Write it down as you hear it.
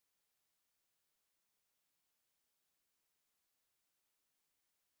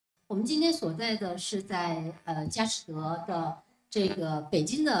我们今天所在的是在佳士得的这个北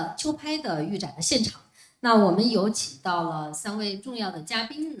京的秋拍的预展的现场。那我们有请到了3位重要的嘉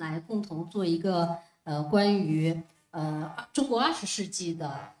宾来共同做一个关于中国20世纪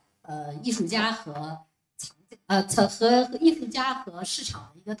的艺术家和艺术家和市场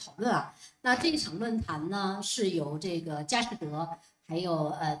的一个讨论啊。那这一场论坛呢是由这个佳士得还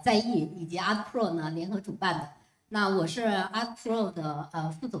有在艺以及 Art Pro 呢联合主办的。那我是 Art Pro 的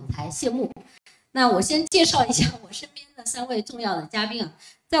副总裁谢幕。那我先介绍一下我身边的3位重要的嘉宾啊，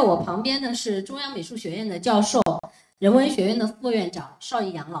在我旁边呢是中央美术学院的教授、人文学院的副院长邵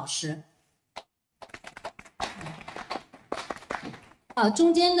逸阳老师。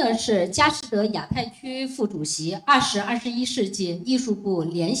中间呢是佳士得亚太区副主席、20、21世纪艺术部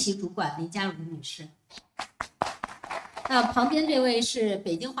联席主管林佳如女士。那旁边这位是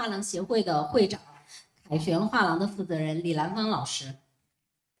北京画廊协会的会长、凯旋画廊的负责人李兰芳老师。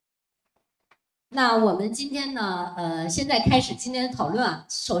那我们今天呢，现在开始今天的讨论啊。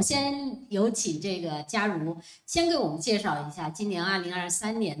首先有请这个佳如先给我们介绍一下今年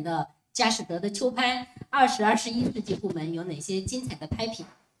2023年的佳士得的秋拍20、21世纪部门有哪些精彩的拍品。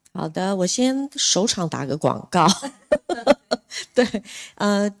好的，我先首场打个广告。对，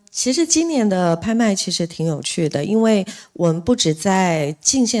其实今年的拍卖其实挺有趣的，因为我们不止在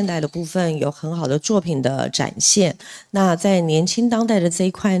近现代的部分有很好的作品的展现，那在年轻当代的这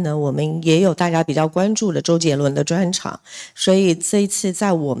一块呢，我们也有大家比较关注的周杰伦的专场，所以这一次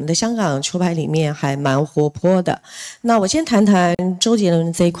在我们的香港秋拍里面还蛮活泼的。那我先谈谈周杰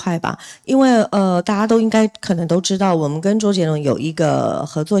伦这一块吧，因为大家都应该可能都知道，我们跟周杰伦有一个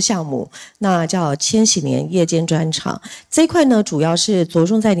合作项目，那叫千禧年夜间专场。这一块呢，主要是着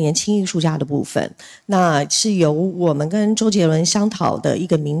重在年轻艺术家的部分，那是由我们跟周杰伦商讨的一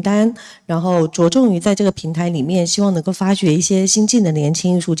个名单，然后着重于在这个平台里面，希望能够发掘一些新进的年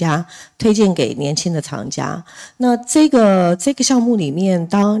轻艺术家，推荐给年轻的藏家。那这个项目里面，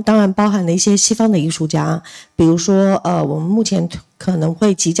当然包含了一些西方的艺术家，比如说我们目前可能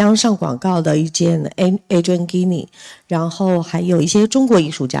会即将上广告的一件 Adrian Guinea， 然后还有一些中国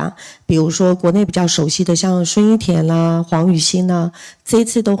艺术家，比如说国内比较熟悉的像孙一田啦、黄雨欣啦，这一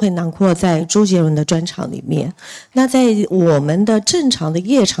次都会囊括在周杰伦的专场里面。那在我们的正常的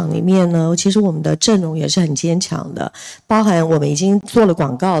夜场里面呢，其实我们的阵容也是很坚强的，包含我们已经做了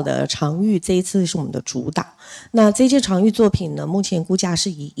广告的常玉，这一次是我们的主打。那这件常玉作品呢，目前估价是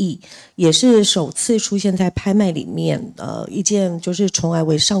1亿，也是首次出现在拍卖里面，一件就是从来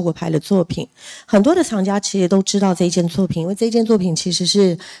未上过拍的作品。很多的藏家其实都知道这件作品，因为这件作品其实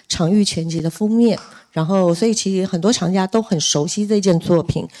是常玉全集的封面。然后，所以其实很多藏家都很熟悉这件作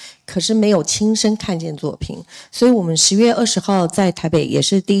品，可是没有亲身看见作品。所以我们10月20号在台北也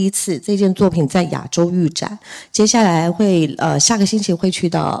是第一次这件作品在亚洲预展，接下来会下个星期会去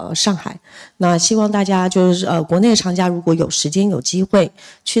到上海。那希望大家就是国内的藏家如果有时间有机会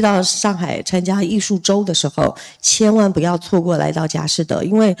去到上海参加艺术周的时候，千万不要错过来到佳士得，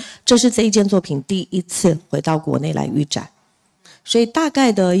因为这是这一件作品第一次回到国内来预展。所以大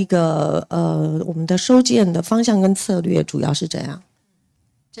概的一个我们的收件的方向跟策略主要是这样。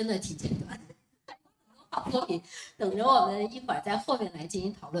真的挺简单，好作品等着我们一会儿在后面来进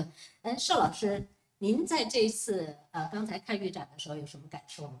行讨论。邵老师，您在这一次刚才看预展的时候有什么感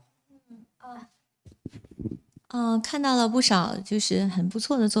受吗？看到了不少就是很不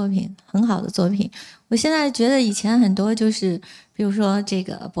错的作品，很好的作品。我现在觉得以前很多就是比如说这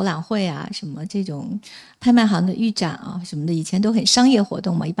个博览会啊，什么这种拍卖行的预展啊什么的，以前都很商业活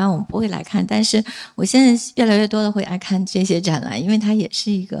动嘛，一般我们不会来看。但是我现在越来越多的会爱看这些展览，因为它也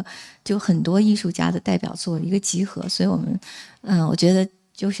是一个就很多艺术家的代表作一个集合，所以我们我觉得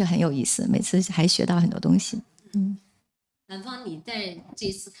就是很有意思，每次还学到很多东西。南方，你在这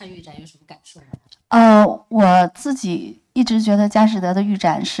一次看预展有什么感受吗？我自己一直觉得佳士得的预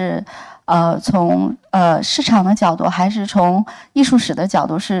展是，从市场的角度还是从艺术史的角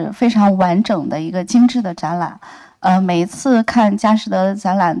度是非常完整的一个精致的展览。每一次看佳士得的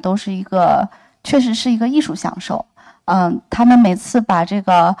展览都是确实是一个艺术享受。他们每次把这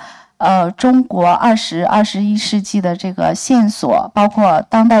个中国20、21世纪的这个线索，包括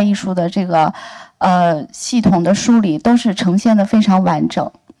当代艺术的这个系统的梳理，都是呈现的非常完整。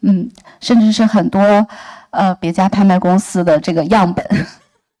甚至是很多别家拍卖公司的这个样本。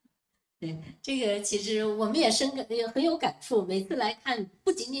对，这个其实我们也很有感触。每次来看，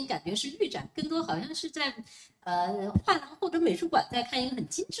不仅仅感觉是预展，更多好像是在画廊或者美术馆在看一个很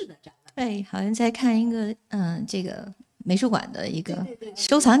精致的展览。对，好像在看一个这个美术馆的一个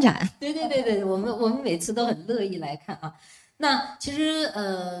收藏展。对，我们每次都很乐意来看啊。那其实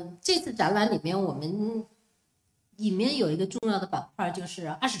这次展览里面我们里面有一个重要的板块，就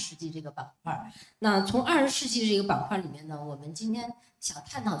是20世纪这个板块。那从20世纪这个板块里面呢，我们今天想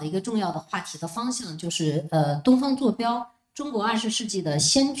探讨的一个重要的话题的方向，就是东方坐标，中国20世纪的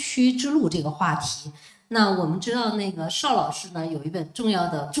先驱之路这个话题。那我们知道，那个邵老师呢有一本重要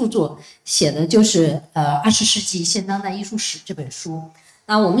的著作，写的就是20世纪现当代艺术史这本书。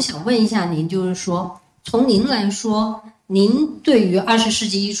那我们想问一下您，就是说，从您来说，您对于20世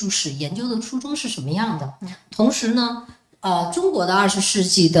纪艺术史研究的初衷是什么样的？同时呢，中国的20世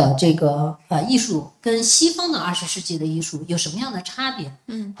纪的这个艺术跟西方的20世纪的艺术有什么样的差别？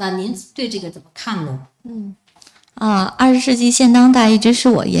那您对这个怎么看呢？20世纪现当代一直是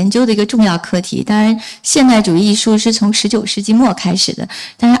我研究的一个重要课题。当然，现代主义艺术是从19世纪末开始的，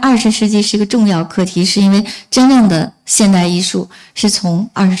但是20世纪是个重要课题，是因为真正的现代艺术是从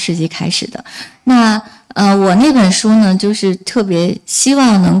20世纪开始的。那我那本书呢，就是特别希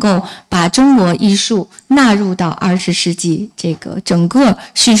望能够把中国艺术纳入到20世纪这个整个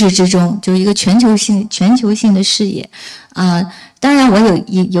叙事之中，就是一个全球性的视野当然，我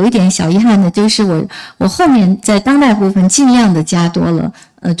有一点小遗憾的，就是我后面在当代部分尽量的加多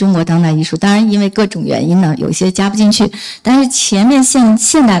了中国当代艺术。当然，因为各种原因呢，有些加不进去。但是前面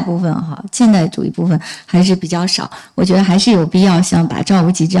现代部分现代主义部分还是比较少。我觉得还是有必要像把赵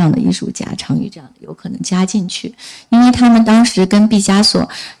无极这样的艺术家、常宇这样的有可能加进去，因为他们当时跟毕加索、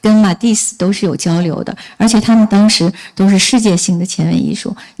跟马蒂斯都是有交流的，而且他们当时都是世界性的前卫艺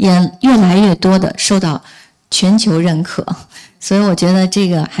术，也越来越多的受到全球认可。所以我觉得这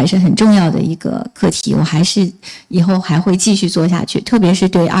个还是很重要的一个课题，我还是以后还会继续做下去，特别是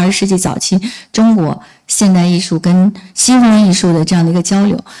对20世纪早期中国现代艺术跟西方艺术的这样的一个交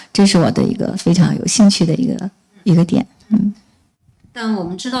流，这是我的一个非常有兴趣的一个点。但我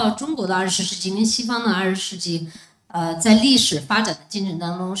们知道，中国的20世纪跟西方的20世纪，在历史发展的进程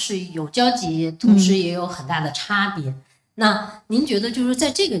当中是有交集，同时也有很大的差别。那您觉得就是在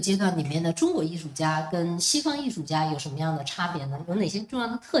这个阶段里面的中国艺术家跟西方艺术家有什么样的差别呢？有哪些重要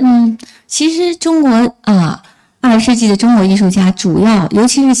的特点？其实中国20世纪的中国艺术家主要，尤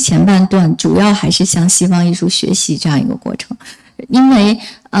其是前半段，主要还是向西方艺术学习这样一个过程。因为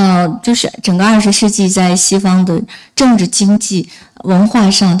就是整个20世纪在西方的政治、经济、文化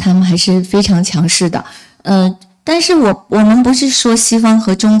上，他们还是非常强势的。但是我们不是说西方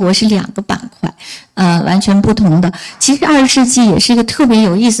和中国是两个板块，完全不同的。其实20世纪也是一个特别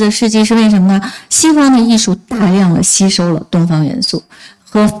有意思的世纪，是为什么呢？西方的艺术大量的吸收了东方元素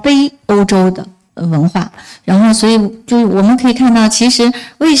和非欧洲的文化，然后所以就是我们可以看到，其实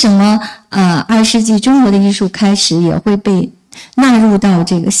为什么20世纪中国的艺术开始也会被纳入到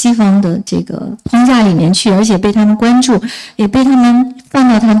这个西方的这个框架里面去，而且被他们关注，也被他们放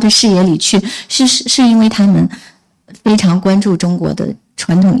到他们的视野里去，是因为他们非常关注中国的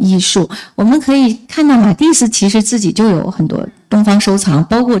传统艺术。我们可以看到马蒂斯其实自己就有很多东方收藏，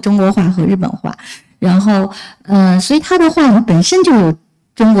包括中国画和日本画，然后所以他的画本身就有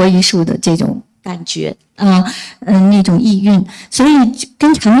中国艺术的这种感觉那种意蕴，所以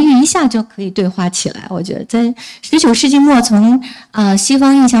跟常玉一下就可以对话起来。我觉得在19世纪末，从西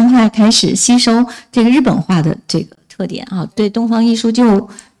方印象派开始吸收这个日本画的这个特点对东方艺术就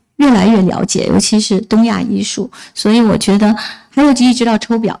越来越了解，尤其是东亚艺术。所以我觉得还有一直到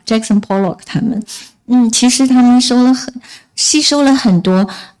抽表 Jackson Pollock 他们其实他们吸收了很多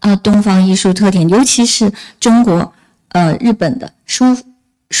东方艺术特点，尤其是中国日本的书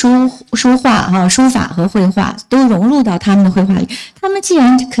画书法和绘画都融入到他们的绘画里。他们既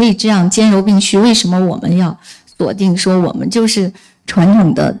然可以这样兼柔并蓄，为什么我们要锁定说我们就是传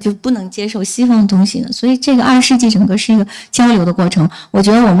统的，就不能接受西方的东西呢？所以这个20世纪整个是一个交流的过程。我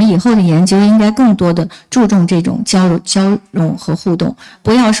觉得我们以后的研究应该更多的注重这种交融和互动，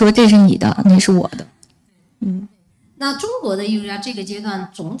不要说这是你的，那是我的。那中国的艺术家这个阶段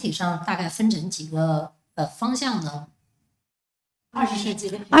总体上大概分成几个方向呢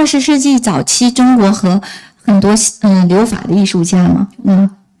？20世纪早期，中国和很多留法的艺术家嘛，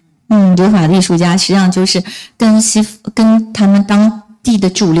留法的艺术家实际上就是跟他们当地的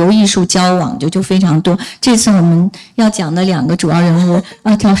主流艺术交往就非常多。这次我们要讲的两个主要人物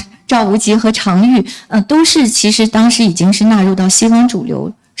赵无极和常玉都是其实当时已经是纳入到西方主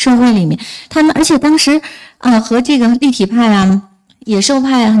流社会里面。他们而且当时和这个立体派野兽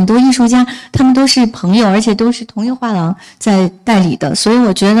派很多艺术家他们都是朋友，而且都是同一画廊在代理的。所以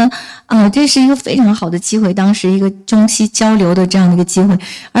我觉得这是一个非常好的机会，当时一个中西交流的这样的一个机会，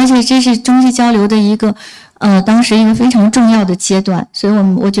而且这是中西交流的一个当时一个非常重要的阶段。所以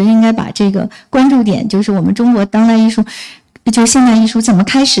我觉得应该把这个关注点，就是我们中国当代艺术就是现代艺术怎么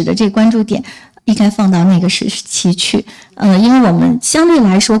开始的这个关注点应该放到那个时期去。因为我们相对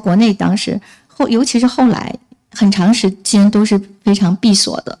来说国内当时尤其是后来很长时间都是非常闭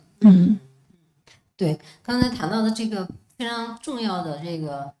锁的。对，刚才谈到的这个非常重要的这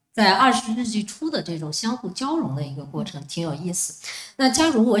个在20世纪初的这种相互交融的一个过程，挺有意思。那佳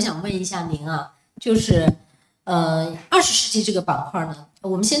茹，我想问一下您啊，就是20世纪这个板块呢，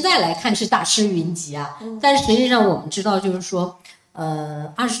我们现在来看是大师云集啊，但是实际上我们知道，就是说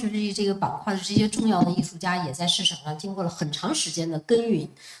20世纪这个板块的这些重要的艺术家也在市场上经过了很长时间的耕耘，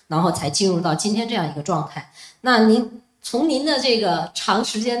然后才进入到今天这样一个状态。那从您的这个长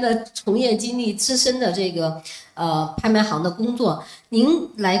时间的从业经历、资深的这个拍卖行的工作，您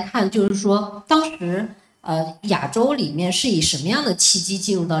来看，就是说当时亚洲里面是以什么样的契机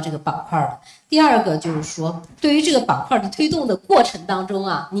进入到这个板块的？第二个就是说，对于这个板块的推动的过程当中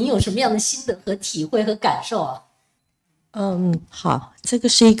啊，您有什么样的心得和体会和感受啊？好，这个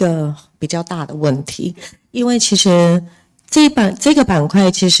是一个比较大的问题，因为其实这个板块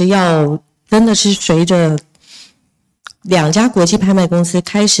其实要真的是随着2家国际拍卖公司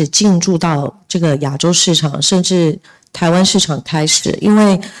开始进驻到这个亚洲市场，甚至台湾市场开始，因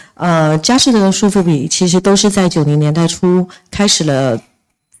为佳士得的苏富比其实都是在90年代初开始了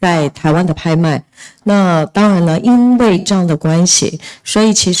在台湾的拍卖。那当然了，因为这样的关系，所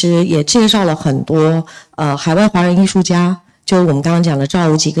以其实也介绍了很多海外华人艺术家，就我们刚刚讲的赵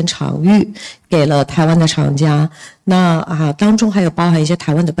无极跟常玉，给了台湾的厂家。那当中还有包含一些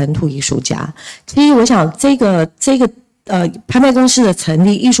台湾的本土艺术家。其实我想这个拍卖公司的成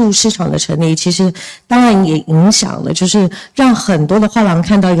立，艺术市场的成立，其实当然也影响了，就是让很多的画廊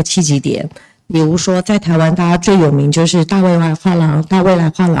看到一个契机点。比如说在台湾大家最有名就是大未来画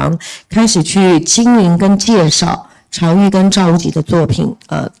廊开始去经营跟介绍常玉跟赵无极的作品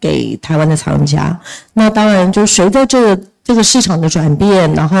给台湾的藏家。那当然就随着这个市场的转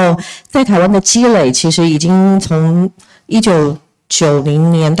变，然后在台湾的积累其实已经从1990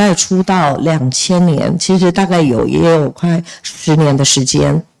年代初到2000年，其实大概也有快10年的时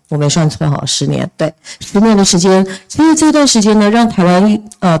间，我没算错哈，10年，对，10年的时间。其实这段时间呢，让台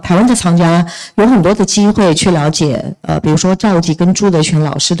湾的藏家有很多的机会去了解比如说赵无极跟朱德全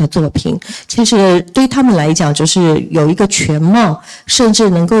老师的作品，其实对他们来讲就是有一个全貌，甚至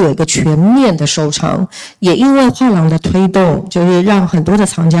能够有一个全面的收藏。也因为画廊的推动，就是让很多的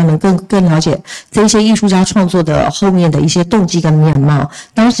藏家能更了解这些艺术家创作的后面的一些动机跟面貌。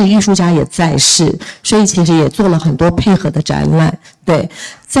当时艺术家也在世，所以其实也做了很多配合的展览。对，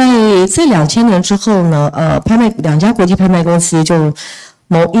在2000年之后呢，2家国际拍卖公司就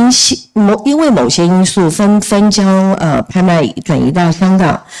因为某些因素纷纷将拍卖转移到香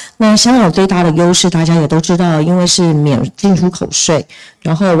港。那香港最大的优势大家也都知道，因为是免进出口税，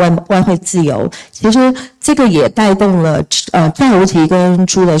然后外汇自由，其实这个也带动了赵无极跟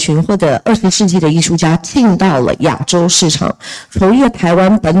朱德群或者20世纪的艺术家进到了亚洲市场，从一个台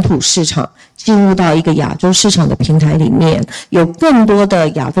湾本土市场进入到一个亚洲市场的平台里面，有更多的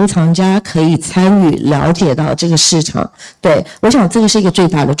亚洲藏家可以参与了解到这个市场。对，我想这个是一个最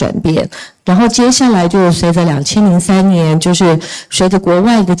大的转变。然后接下来就随着2003年，就是随着国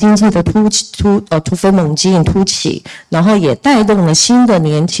外的经济的突飞猛进突起，然后也带动了新的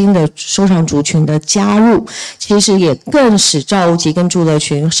年轻的收藏族群的加入，其实也更使赵无极跟朱德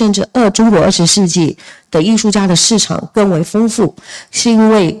群甚至中国20世纪的艺术家的市场更为丰富，是因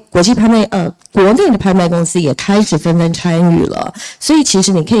为国内的拍卖公司也开始纷纷参与了。所以其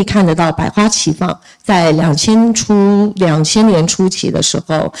实你可以看得到百花齐放，在2000年初期的时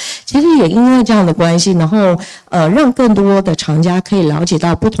候，其实也因为这样的关系，然后让更多的藏家可以了解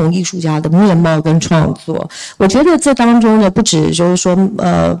到不同艺术家的面貌跟创作。我觉得这当中呢，不止就是说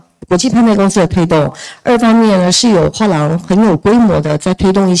国际拍卖公司的推动，二方面呢是有画廊很有规模的在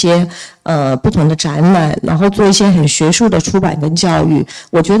推动一些不同的展览，然后做一些很学术的出版跟教育。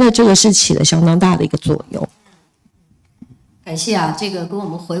我觉得这个是起了相当大的一个作用。感谢啊，这个给我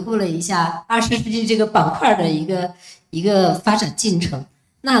们回顾了一下20世纪这个板块的一个发展进程。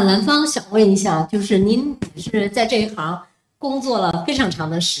那兰芳想问一下，就是您也是在这一行工作了非常长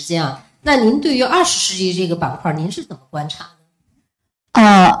的时间啊，那您对于20世纪这个板块您是怎么观察的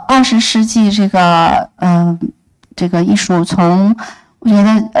？20世纪这个艺术我觉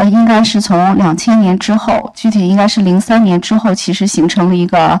得应该是从2000年之后，具体应该是03年之后，其实形成了一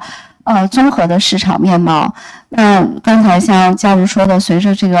个综合的市场面貌。那刚才像佳茹说的，随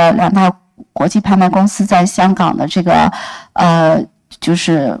着这个2大国际拍卖公司在香港的这个就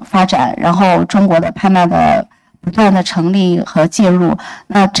是发展，然后中国的拍卖的不断的成立和介入，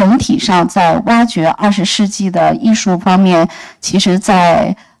那整体上在挖掘20世纪的艺术方面，其实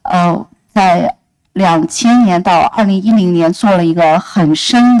在2000年到2010年做了一个很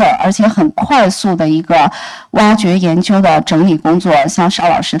深的而且很快速的一个挖掘研究的整理工作，像邵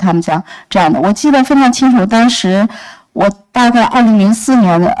老师他们这样的，我记得非常清楚。当时我大概2004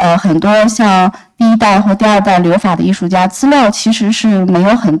年的很多像第一代或第二代留法的艺术家资料其实是没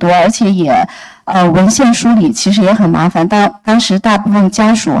有很多，而且也文献梳理其实也很麻烦，当时大部分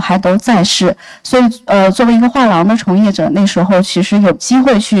家属还都在世，所以作为一个画廊的从业者，那时候其实有机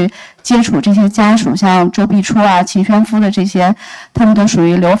会去接触这些家属，像周碧初啊、秦宣夫的这些，他们都属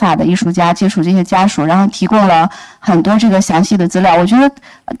于留法的艺术家，接触这些家属，然后提供了很多这个详细的资料。我觉得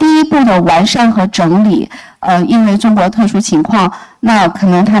第一步的完善和整理，因为中国特殊情况，那可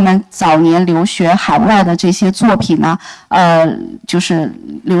能他们早年留学海外的这些作品呢，就是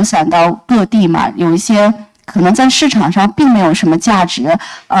流散到各地嘛，有一些可能在市场上并没有什么价值，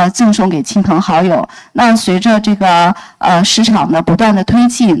赠送给亲朋好友。那随着这个市场的不断的推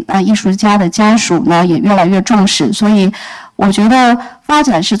进，那艺术家的家属呢也越来越重视，所以我觉得发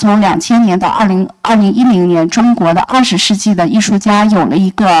展是从2000年到2010年，中国的20世纪的艺术家有了一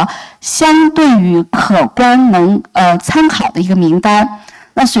个相对于可观能参考的一个名单。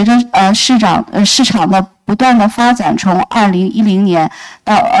那随着市场的不断的发展，从2010年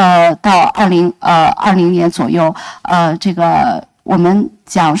到2020年左右，这个我们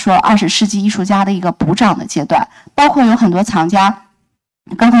讲说20世纪艺术家的一个补涨的阶段，包括有很多藏家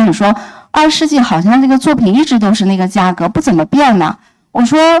刚开始说20世纪好像这个作品一直都是那个价格，不怎么变呢。我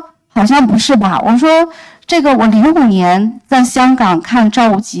说好像不是吧，我说这个我05年在香港看赵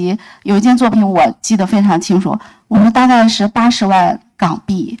无极有一件作品我记得非常清楚，我说大概是80万港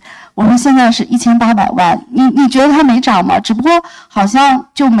币，我说现在是1800万，你觉得它没涨吗？只不过好像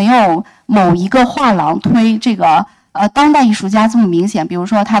就没有某一个画廊推这个当代艺术家这么明显，比如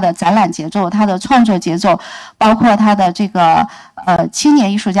说他的展览节奏、他的创作节奏，包括他的这个青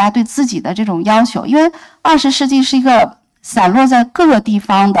年艺术家对自己的这种要求。因为20世纪是一个散落在各个地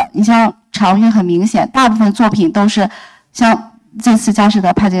方的，你像常玉很明显，大部分作品都是像这次佳士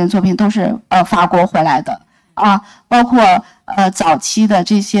得派件的作品都是法国回来的啊，包括早期的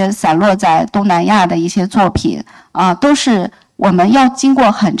这些散落在东南亚的一些作品啊，都是我们要经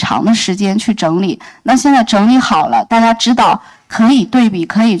过很长的时间去整理。那现在整理好了，大家知道可以对比，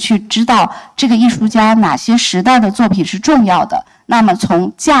可以去知道这个艺术家哪些时代的作品是重要的。那么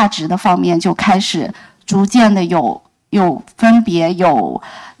从价值的方面就开始逐渐的有分别，有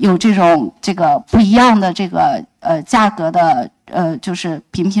这个不一样的这个价格的就是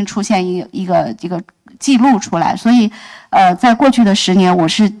频频出现一个记录出来。所以在过去的10年，我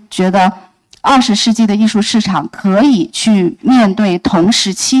是觉得20世纪的艺术市场可以去面对同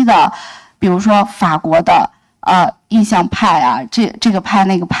时期的，比如说法国的印象派啊，这个派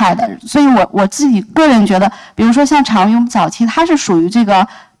那个派的。所以我自己个人觉得，比如说像常庸早期，他是属于这个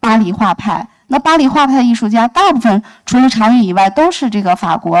巴黎画派。那巴黎画派的艺术家大部分除了常玉以外都是这个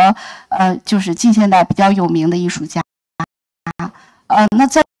法国就是近现代比较有名的艺术家。那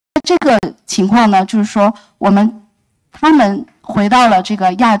在这个情况呢，就是说他们回到了这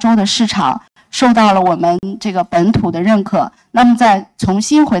个亚洲的市场，受到了我们这个本土的认可，那么再重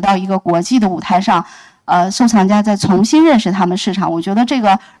新回到一个国际的舞台上，收藏家再重新认识他们市场。我觉得这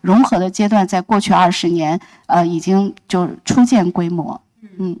个融合的阶段在过去20年已经就初见规模。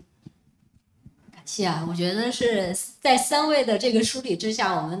感谢啊，我觉得是在3位的这个梳理之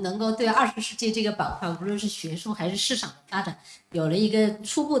下，我们能够对20世纪这个板块，无论是学术还是市场的发展，有了一个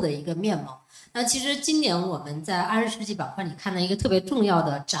初步的一个面貌。那其实今年我们在20世纪板块里看到一个特别重要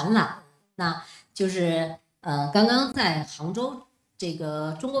的展览，那就是刚刚在杭州这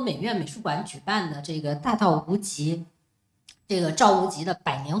个中国美院美术馆举办的这个大道无极，这个赵无极的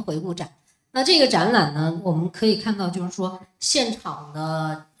100年回顾展。那这个展览呢，我们可以看到，就是说现场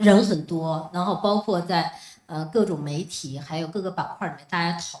的人很多，然后包括在各种媒体还有各个板块里面，大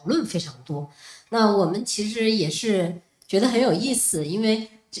家讨论非常多。那我们其实也是觉得很有意思，因为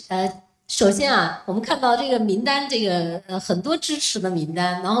首先啊，我们看到这个名单，这个很多支持的名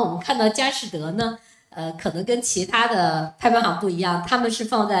单，然后我们看到佳士得呢，可能跟其他的拍卖行不一样，他们是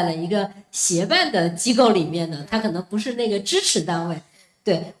放在了一个协办的机构里面的，它可能不是那个支持单位。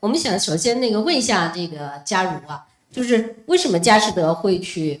对，我们想首先问一下这个佳如啊，就是为什么佳士得会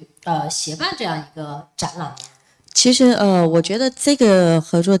去协办这样一个展览呢？其实我觉得这个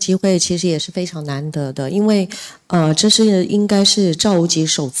合作机会其实也是非常难得的，因为这是应该是赵无极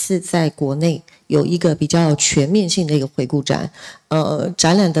首次在国内有一个比较全面性的一个回顾展。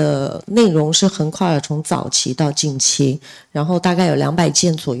展览的内容是横跨了从早期到近期，然后大概有200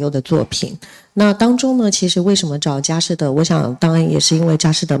件左右的作品。那当中呢，其实为什么找佳士得？我想当然也是因为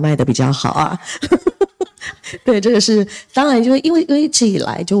佳士得卖的比较好啊。对，这个是当然，就是因为一直以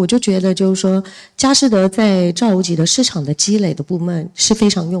来，我就觉得就是说，佳士得在赵无极的市场的积累的部分是非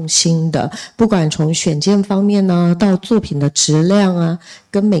常用心的，不管从选件方面呢，到作品的质量啊，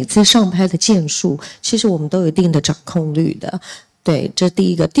跟每次上拍的件数，其实我们都有一定的掌控率的。对，这第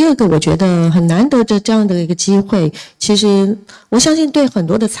一个。第二个，我觉得很难得的这样的一个机会，其实我相信对很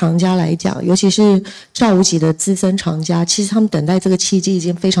多的藏家来讲，尤其是赵无极的资深藏家，其实他们等待这个契机已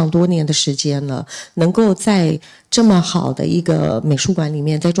经非常多年的时间了，能够在这么好的一个美术馆里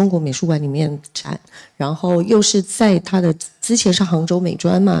面，在中国美术馆里面展，然后又是在他的之前是杭州美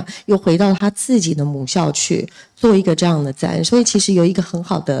专嘛，又回到他自己的母校去做一个这样的展，所以其实有一个很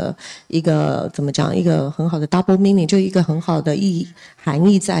好的一个怎么讲，一个很好的 double meaning， 就一个很好的含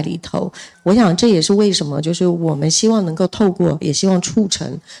义在里头。我想这也是为什么就是我们希望能够透过，也希望促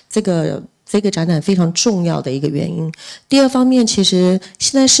成这个展览非常重要的一个原因。第二方面，其实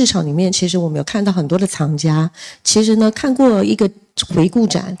现在市场里面，其实我们有看到很多的藏家，其实呢看过一个回顾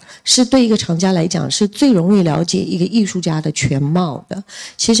展，是对一个藏家来讲是最容易了解一个艺术家的全貌的。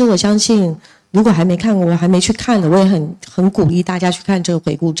其实我相信，如果还没看过，还没去看的，我也很鼓励大家去看这个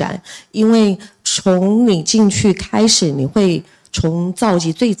回顾展，因为从你进去开始，你会从赵无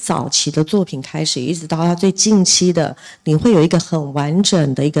极最早期的作品开始，一直到他最近期的，你会有一个很完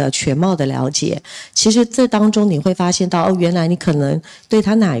整的一个全貌的了解。其实这当中你会发现到，原来你可能对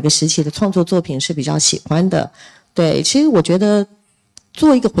他哪一个时期的创作作品是比较喜欢的。对，其实我觉得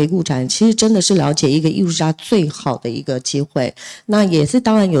做一个回顾展，其实真的是了解一个艺术家最好的一个机会。那也是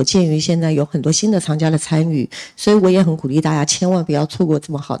当然有鉴于现在有很多新的藏家的参与，所以我也很鼓励大家千万不要错过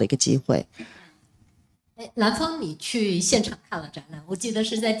这么好的一个机会。兰芳，你去现场看了展览，我记得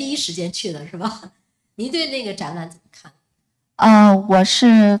是在第一时间去的，是吧？您对那个展览怎么看？我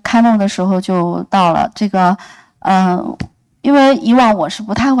是开幕的时候就到了这个，因为以往我是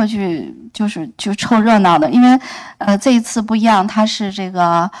不太会去，就凑热闹的，因为这一次不一样，它是这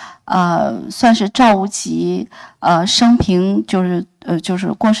个算是赵无极生平就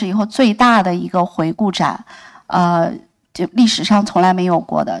是过世以后最大的一个回顾展，就历史上从来没有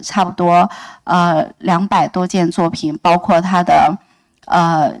过的，差不多200多件作品，包括他的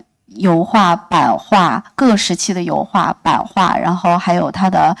油画、版画，各个时期的油画、版画，然后还有他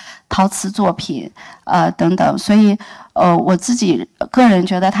的陶瓷作品等等，所以我自己个人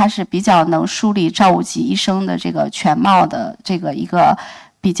觉得他是比较能梳理赵无极一生的这个全貌的这个一个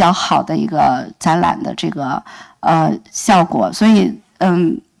比较好的一个展览的这个效果，所以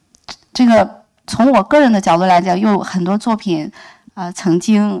这个。从我个人的角度来讲，又有很多作品，曾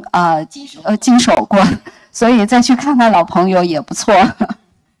经经手过，所以再去看看老朋友也不错。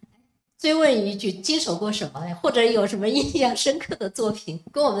追问一句，经手过什么呢？或者有什么印象深刻的作品，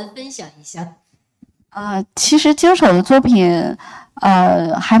跟我们分享一下？其实经手的作品，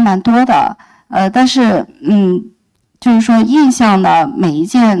还蛮多的，但是就是说印象的每一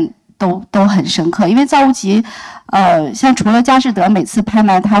件都很深刻，因为赵无极，像除了佳士得每次拍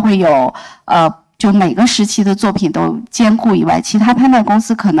卖它会有就每个时期的作品都兼顾以外，其他拍卖公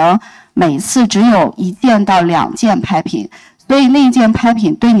司可能每次只有1件到2件拍品，所以那一件拍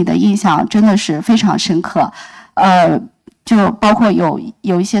品对你的印象真的是非常深刻。就包括有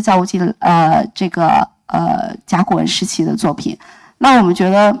一些赵无极这个甲骨文时期的作品，那我们觉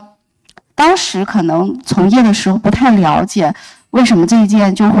得当时可能从业的时候不太了解。为什么这一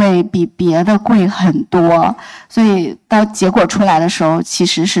件就会比别的贵很多？所以当结果出来的时候，其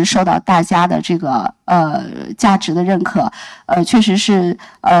实是受到大家的这个价值的认可。确实是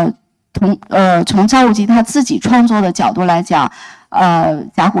从赵无极他自己创作的角度来讲，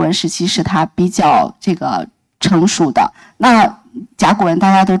甲骨文时期是他比较这个成熟的。那甲骨文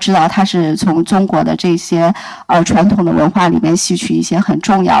大家都知道，它是从中国的这些传统的文化里面吸取一些很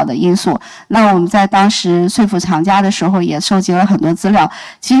重要的因素。那我们在当时说服藏家的时候，也收集了很多资料。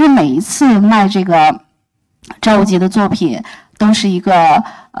其实每一次卖这个赵无极的作品，都是一个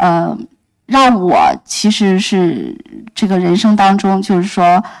让我其实是这个人生当中就是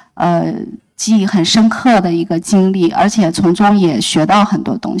说记忆很深刻的一个经历，而且从中也学到很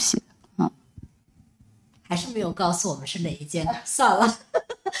多东西。还是没有告诉我们是哪一件，算了，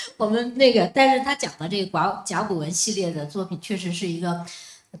我们那个，但是他讲的这个甲骨文系列的作品，确实是一个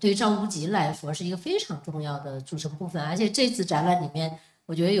对赵无极来说是一个非常重要的组成部分，而且这次展览里面，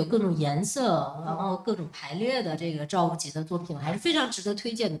我觉得有各种颜色，然后各种排列的这个赵无极的作品，还是非常值得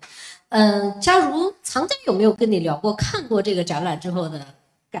推荐的。假如藏家有没有跟你聊过看过这个展览之后的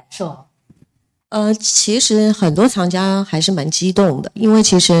感受？其实很多藏家还是蛮激动的，因为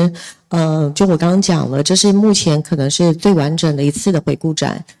其实就我刚刚讲了，这是目前可能是最完整的一次的回顾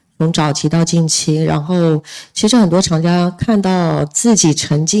展。从早期到近期，然后其实很多厂家看到自己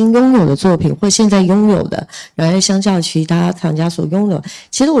曾经拥有的作品或现在拥有的，然后相较其他厂家所拥有，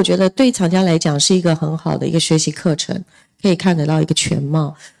其实我觉得对厂家来讲是一个很好的一个学习课程，可以看得到一个全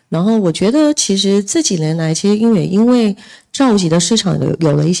貌。然后我觉得其实这几年来，其实因为召集的市场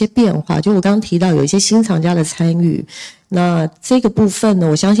有了一些变化，就我刚刚提到有一些新厂家的参与，那这个部分呢，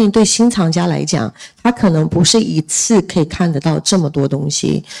我相信对新厂家来讲，他可能不是一次可以看得到这么多东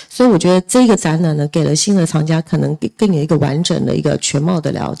西，所以我觉得这个展览呢，给了新的厂家可能更有一个完整的一个全貌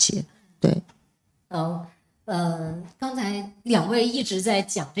的了解。对，刚才2位一直在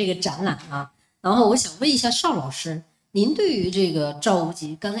讲这个展览啊，然后我想问一下邵老师。您对于这个赵无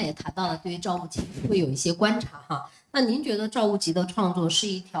极，刚才也谈到了，对于赵无极会有一些观察哈。那您觉得赵无极的创作是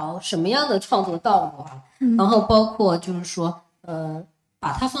一条什么样的创作道路啊？然后包括就是说，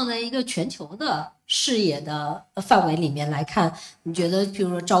把它放在一个全球的视野的范围里面来看，你觉得，比如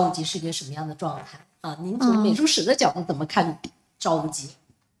说赵无极是一个什么样的状态啊？您从美术史的角度怎么看赵无极？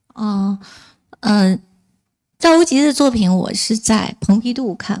赵无极的作品我是在蓬皮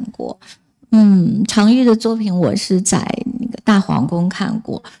杜看过。常玉的作品我是在那个大皇宫看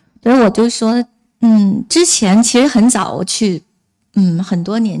过，所以我就说，之前其实很早我去，很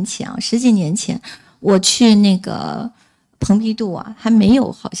多年前啊，10几年前我去那个蓬皮杜啊，还没有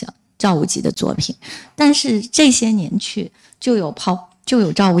好像赵无极的作品，但是这些年去就有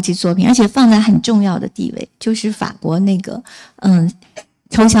赵无极作品，而且放在很重要的地位，就是法国那个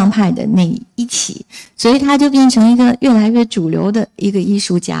抽象派的那一起，所以他就变成一个越来越主流的一个艺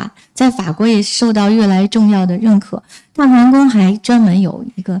术家，在法国也受到越来越重要的认可。大皇宫还专门有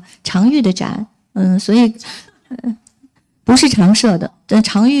一个常玉的展，所以不是常设的，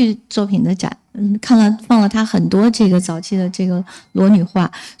常玉作品的展，放了他很多这个早期的这个裸女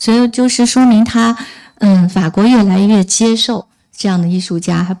画，所以就是说明他法国越来越接受这样的艺术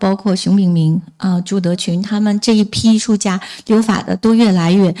家，还包括熊秉明朱德群，他们这一批艺术家留法的都越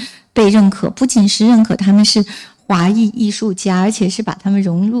来越被认可，不仅是认可他们是华裔艺术家，而且是把他们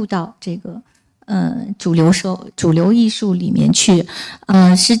融入到这个主流艺术里面去。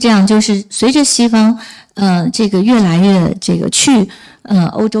是这样，就是随着西方这个越来越这个去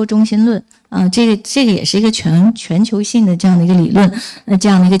欧洲中心论这个也是一个全球性的这样的一个理论，这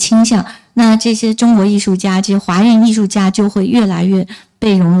样的一个倾向。那这些中国艺术家，这些华人艺术家就会越来越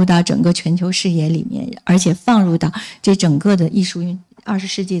被融入到整个全球视野里面，而且放入到这整个的20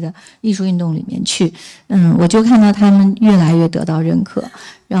世纪的艺术运动里面去。我就看到他们越来越得到认可，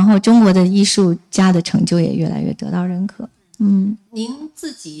然后中国的艺术家的成就也越来越得到认可。您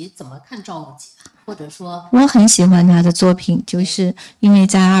自己怎么看赵无极？或者说，我很喜欢他的作品，就是因为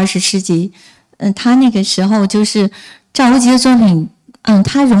在20世纪，他那个时候就是赵无极的作品。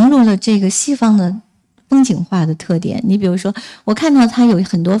他融入了这个西方的风景画的特点。你比如说，我看到他有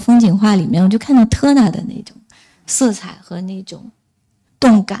很多风景画里面，我就看到特纳的那种色彩和那种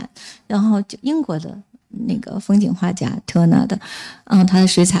动感，然后就英国的那个风景画家特纳的，他的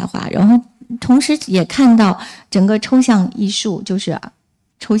水彩画，然后同时也看到整个抽象艺术，就是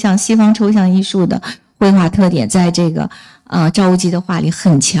西方抽象艺术的绘画特点，在这个赵无极的画里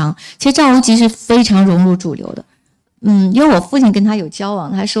很强。其实赵无极是非常融入主流的。因为我父亲跟他有交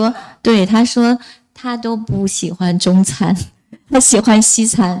往，他说他都不喜欢中餐，他喜欢西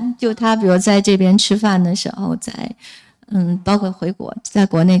餐。就他比如在这边吃饭的时候，包括在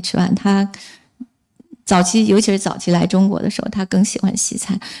国内吃饭，他早期尤其是早期来中国的时候，他更喜欢西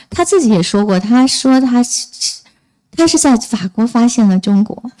餐。他自己也说过，他说他是在法国发现了中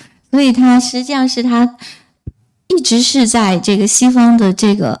国，所以他实际上是他一直是在这个西方的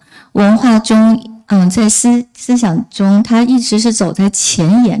这个文化中。在思想中，他一直是走在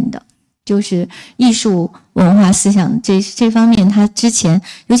前沿的，就是艺术文化思想这方面，他之前，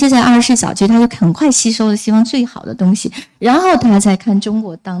尤其在20世纪早期，他就很快吸收了西方最好的东西，然后他再看中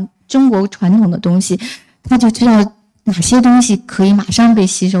国传统的东西，他就知道哪些东西可以马上被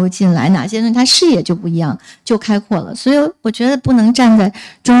吸收进来，哪些东西他视野就不一样，就开阔了。所以我觉得不能站在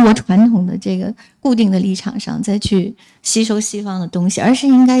中国传统的这个固定的立场上再去吸收西方的东西，而是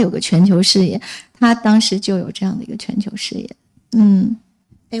应该有个全球视野。他当时就有这样的一个全球视野。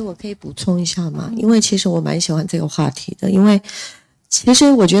我可以补充一下吗？因为其实我蛮喜欢这个话题的，因为其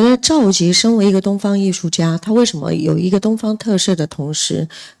实我觉得赵无极身为一个东方艺术家，他为什么有一个东方特色的同时，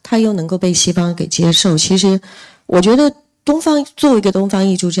他又能够被西方给接受？其实我觉得作为一个东方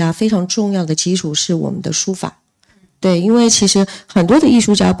艺术家，非常重要的基础是我们的书法。对，因为其实很多的艺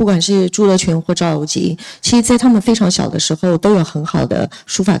术家，不管是朱德群或赵无极，其实在他们非常小的时候都有很好的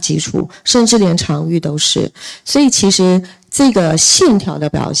书法基础，甚至连常玉都是。所以其实这个线条的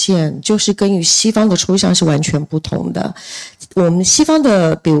表现，就是跟与西方的抽象是完全不同的。我们西方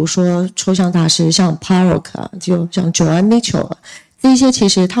的，比如说抽象大师，像 Park 啊，就像 Joan Mitchell 啊，这些其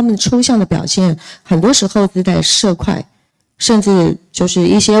实他们抽象的表现，很多时候是在色块，甚至就是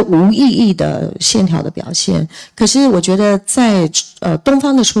一些无意义的线条的表现。可是我觉得在东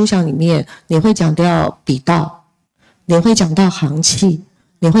方的抽象里面，你会讲到笔道，你会讲到行气，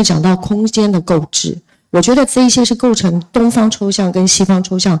你会讲到空间的构置。我觉得这一些是构成东方抽象跟西方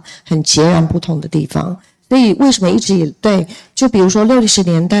抽象很截然不同的地方。所以为什么一直以对，就比如说60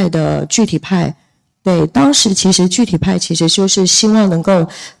年代的具体派，对，当时其实具体派其实就是希望能够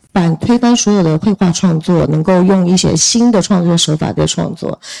推翻所有的绘画创作，能够用一些新的创作手法在创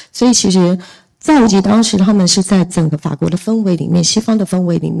作。所以其实造极当时他们是在整个法国的氛围里面，西方的氛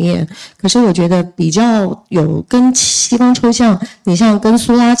围里面。可是我觉得比较有跟西方抽象，你像跟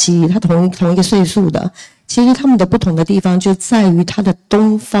苏拉奇他同一个岁数的，其实他们的不同的地方就在于他的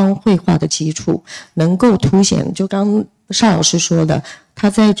东方绘画的基础能够凸显，就刚邵老师说的，他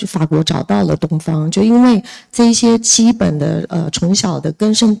在法国找到了东方，就因为这一些基本的从小的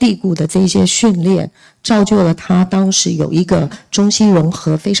根深蒂固的这一些训练，造就了他当时有一个中西融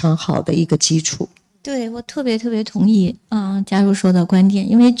合非常好的一个基础。对，我特别同意佳茹说的观点，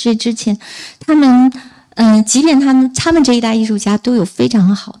因为这之前他们即便他们这一代艺术家都有非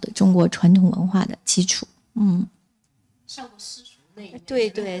常好的中国传统文化的基础，上过私塾那一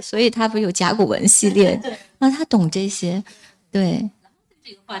对，所以他不有甲骨文系列，他懂这些，对。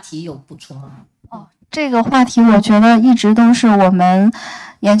这个话题有补充吗？这个话题我觉得一直都是我们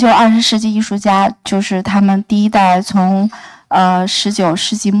研究20世纪艺术家，就是他们第一代从19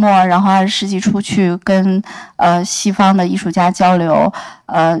世纪末，然后20世纪初去跟西方的艺术家交流，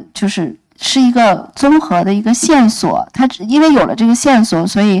是一个综合的一个线索。它因为有了这个线索，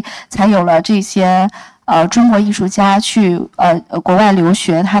所以才有了这些中国艺术家去国外留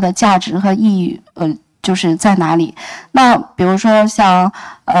学，它的价值和意义就是在哪里？那比如说像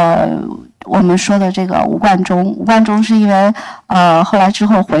我们说的这个吴冠中是因为后来之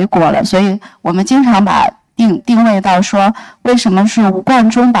后回国了，所以我们经常把定位到说，为什么是吴冠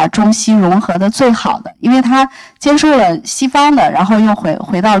中把中西融合的最好的？因为他接受了西方的，然后又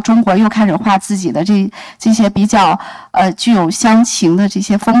回到中国，又开始画自己的这些比较具有乡情的这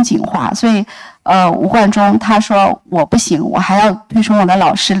些风景画。所以吴冠中他说我不行，我还要推崇我的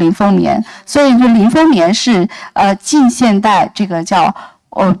老师林风眠。所以就林风眠是近现代这个叫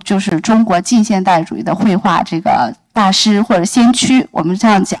就是中国近现代主义的绘画这个大师或者先驱，我们这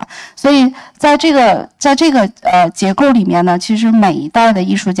样讲。所以在这个结构里面呢，其实每一代的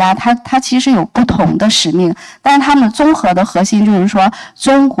艺术家他其实有不同的使命，但是他们综合的核心就是说，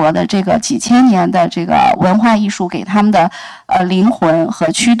中国的这个几千年的这个文化艺术给他们的灵魂和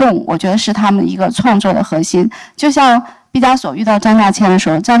驱动，我觉得是他们一个创作的核心。就像毕加索遇到张大千的时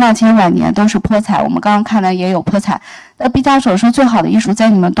候，张大千晚年都是泼彩，我们刚刚看的也有泼彩。毕加索说最好的艺术在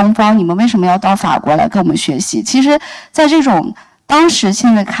你们东方，你们为什么要到法国来跟我们学习？其实在这种当时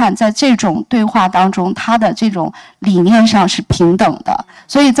现在看，在这种对话当中，他的这种理念上是平等的。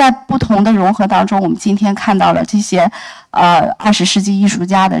所以在不同的融合当中，我们今天看到了这些20世纪艺术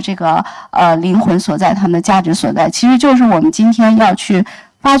家的这个灵魂所在，他们的价值所在，其实就是我们今天要去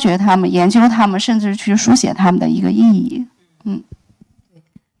发掘他们、研究他们，甚至去书写他们的一个意义。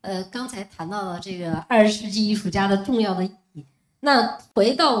刚才谈到了这个20世纪艺术家的重要的意义。那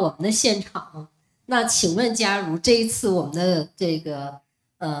回到我们的现场，那请问佳茹，这一次我们的这个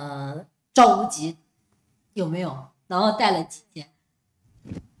赵无极有没有？然后带了几件？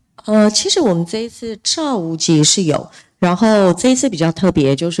其实我们这一次赵无极是有，然后这一次比较特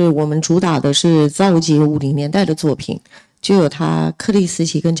别，就是我们主打的是赵无极50年代的作品。就有他克里斯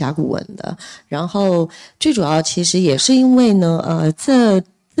奇跟甲骨文的，然后最主要其实也是因为呢，这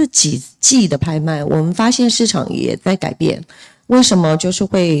几季的拍卖，我们发现市场也在改变。为什么就是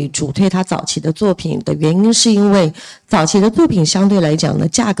会主推他早期的作品的原因，是因为早期的作品相对来讲呢，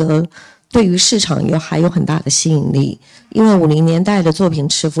价格对于市场还有很大的吸引力，因为50年代的作品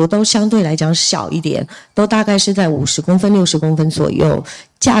尺幅都相对来讲小一点，都大概是在50公分、60公分左右，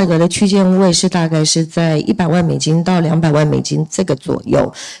价格的区间位是大概是在100万美金到200万美金这个左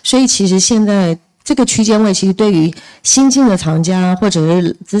右，所以其实现在这个区间位其实对于新进的厂家或者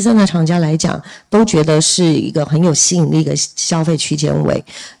是资深的厂家来讲，都觉得是一个很有吸引力的消费区间位。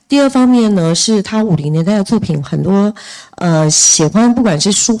第二方面呢，是他50年代的作品，很多喜欢不管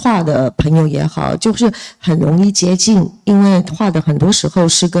是书画的朋友也好，就是很容易接近，因为画的很多时候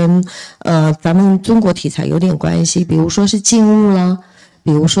是跟咱们中国题材有点关系，比如说是静物啦，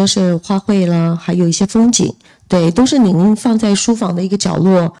比如说是花卉啦，还有一些风景，对，都是您放在书房的一个角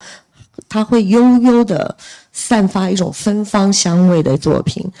落，它会悠悠的散发一种芬芳香味的作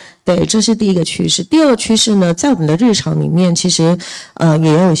品。对，这是第一个趋势。第二个趋势呢，在我们的日常里面，其实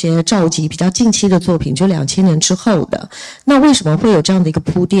也有一些召集比较近期的作品，就2000年之后的。那为什么会有这样的一个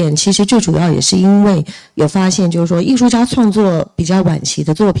铺垫？其实最主要也是因为有发现，就是说艺术家创作比较晚期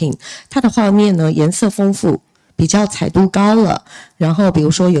的作品，它的画面呢颜色丰富，比较彩度高了，然后比如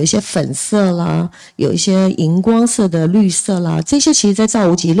说有一些粉色啦，有一些荧光色的绿色啦，这些其实在赵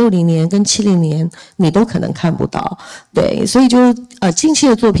无极60年跟70年你都可能看不到。对，所以就近期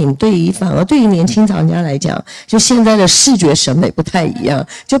的作品反而对于年轻藏家来讲，就现在的视觉审美不太一样，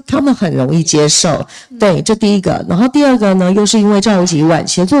就他们很容易接受。对，这第一个。然后第二个呢，又是因为赵无极晚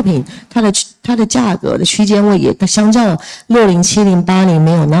期的作品，它的价格的区间位也相较60、70、80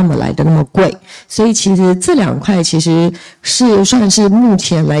没有那么来的那么贵，所以其实这两块其实是算是目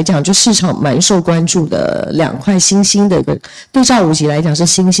前来讲就市场蛮受关注的两块新兴的一个，对赵无极来讲是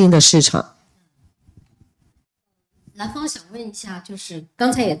新兴的市场。蓝芳想问一下，就是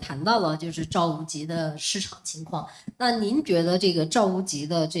刚才也谈到了就是赵无极的市场情况，那您觉得这个赵无极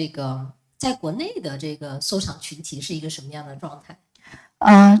的这个在国内的这个收藏群体是一个什么样的状态？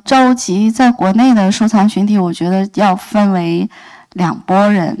赵无极在国内的收藏群体，我觉得要分为2拨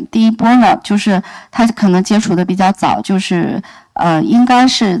人。第一波呢，就是他可能接触的比较早，就是应该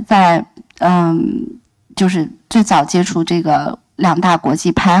是在就是最早接触这个2大国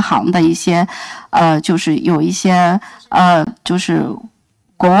际拍行的一些就是有一些就是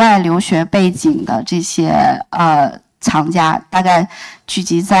国外留学背景的这些藏家，大概聚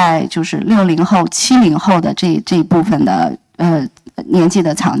集在就是60后、70后的这一部分的年纪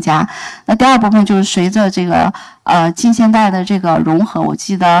的藏家。那第二部分就是随着这个近现代的这个融合，我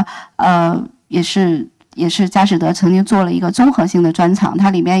记得也是佳士得曾经做了一个综合性的专场，它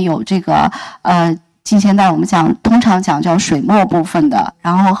里面有这个近现代我们通常讲叫水墨部分的，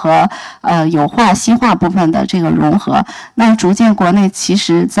然后和油画、西画部分的这个融合。那逐渐国内其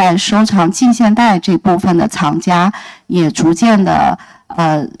实在收藏近现代这部分的藏家也逐渐的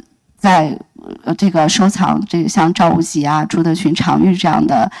在这个收藏这个像赵无极啊、朱德群、常玉这样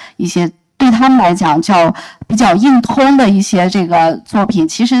的一些对他们来讲比较硬通的一些这个作品，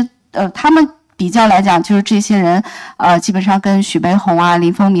其实他们比较来讲，就是这些人，基本上跟许悲鸿啊、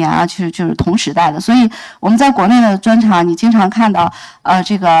林风眠啊，就是同时代的。所以我们在国内的专场，你经常看到，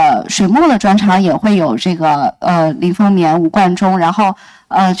这个水墨的专场也会有这个林风眠、吴冠中，然后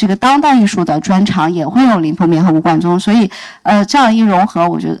这个当代艺术的专场也会有林风眠和吴冠中。所以这样一融合，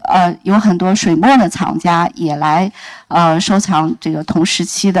我觉得有很多水墨的藏家也来收藏这个同时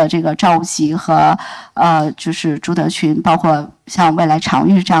期的这个赵无极和就是朱德群，包括像未来常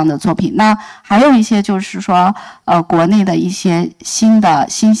玉这样的作品。那还有一些就是说国内的一些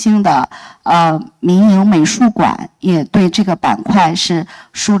新兴的民营美术馆也对这个板块是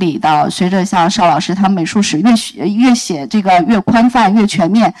梳理的，随着像邵老师他们美术史越写这个越宽泛越全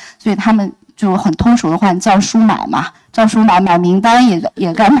面，所以他们就很通俗的话照书买嘛，照书买名单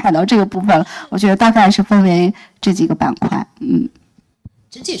也该买到这个部分了。我觉得大概是分为这几个板块。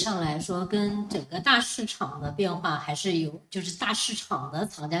整体上来说，跟整个大市场的变化还是有，就是大市场的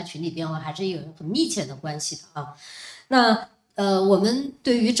藏家群体变化还是有很密切的关系的啊。那我们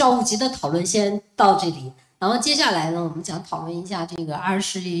对于赵无极的讨论先到这里，然后接下来呢，我们想讨论一下这个20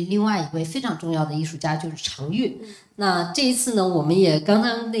世纪另外一位非常重要的艺术家，就是常玉。那这一次呢，我们也刚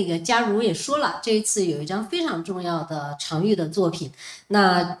刚那个佳茹也说了，这一次有一张非常重要的常玉的作品。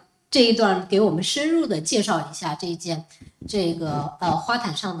那这一段给我们深入的介绍一下这件这个花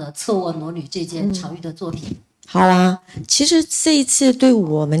毯上的侧卧裸女这件常玉的作品。好啊，其实这一次对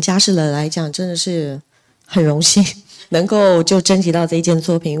我们佳士得来讲真的是很荣幸能够就征集到这一件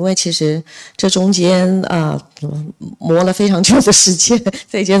作品，因为其实这中间磨了非常久的时间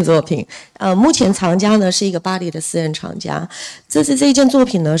这件作品。目前藏家呢是一个巴黎的私人藏家，这次这一件作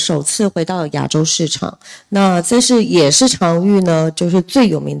品呢首次回到亚洲市场。那这也是常玉呢就是最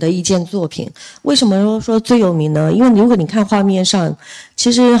有名的一件作品。为什么说最有名呢？因为如果你看画面上，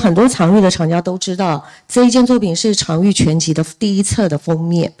其实很多常玉的藏家都知道这一件作品是常玉全集的第一册的封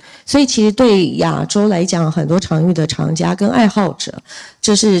面，所以其实对亚洲来讲，很多常玉的藏家跟爱好者，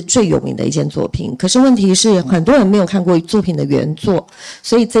这是最有名的一件作品。可是问题是很多人没有看过作品的原作，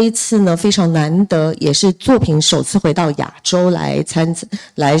所以这一次呢非常难得，也是作品首次回到亚洲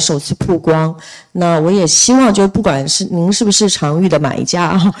来首次曝光。那我也希望就不管是您是不是常玉的买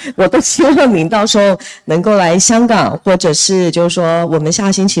家我都希望您到时候能够来香港，或者是就是说我们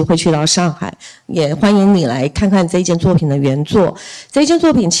下星期会去到上海，也欢迎你来看看这一件作品的原作。这一件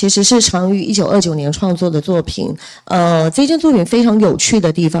作品其实是常玉1929年创作的作品。这件作品非常有趣趣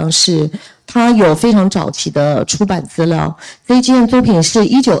的地方是，它有非常早期的出版资料。这一件作品是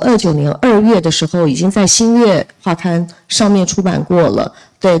1929年2月的时候，已经在《新月》画刊上面出版过了。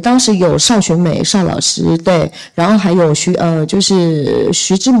对，当时有邵群美邵老师，对，然后还有就是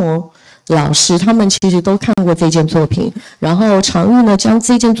徐志摩老师，他们其实都看过这件作品。然后常玉呢，将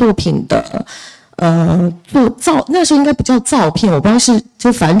这件作品的那时候应该不叫照片，我不知道是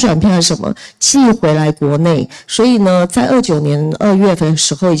就反转片还是什么，寄回来国内。所以呢，在29年2月份的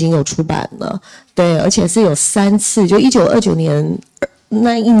时候已经有出版了，对，而且是有3次，就1929年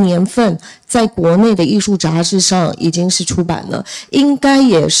那一年份，在国内的艺术杂志上已经是出版了，应该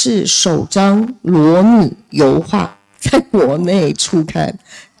也是首张裸女油画在国内初刊。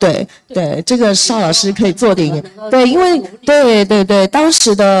对对，这个邵老师可以做点，对，因为对，当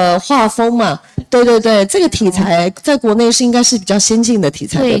时的画风嘛，对，这个题材在国内是应该是比较先进的题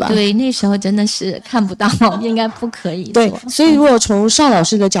材，对吧？对，那时候真的是看不到，应该不可以做。对，所以如果从邵老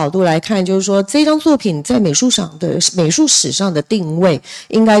师的角度来看，就是说这张作品在美术史上的定位，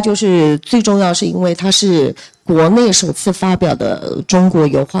应该就是最重要，是因为它是国内首次发表的中国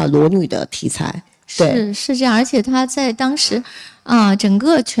油画裸女的题材。是这样，而且他在当时整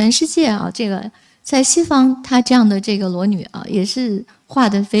个全世界这个在西方，他这样的这个裸女也是画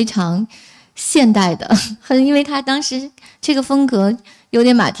得非常现代的，因为他当时这个风格有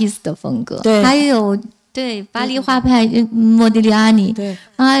点马蒂斯的风格，对，还有对巴黎画派莫迪利亚尼，对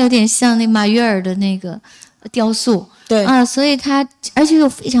有点像那马约尔的那个雕塑。对所以它而且又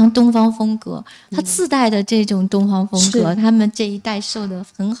非常东方风格，它自带的这种东方风格，他们这一代受的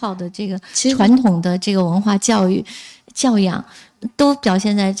很好的这个传统的这个文化教养，都表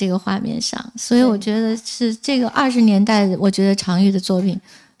现在这个画面上。所以我觉得是这个20年代，我觉得常玉的作品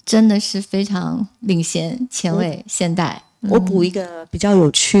真的是非常领先、前卫、现代。我补一个比较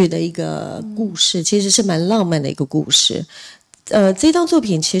有趣的一个故事，其实是蛮浪漫的一个故事。这张作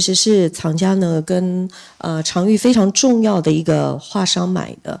品其实是藏家呢跟常玉非常重要的一个画商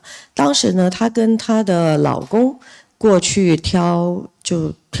买的。当时呢，她跟她的老公过去挑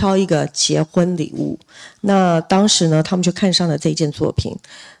一个结婚礼物。那当时呢，他们就看上了这件作品。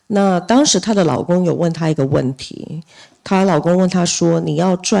那当时她的老公有问她一个问题，她老公问她说：“你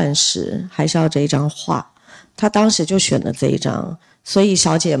要钻石还是要这一张画？”她当时就选了这一张。所以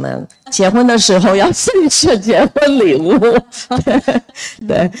小姐们结婚的时候要慎选结婚礼物，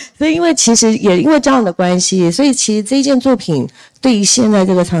对，所以其实也因为这样的关系，所以其实这件作品对于现在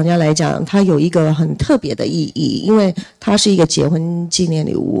这个藏家来讲，它有一个很特别的意义，因为它是一个结婚纪念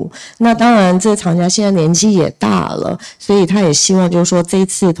礼物。那当然，这个藏家现在年纪也大了，所以他也希望就是说这一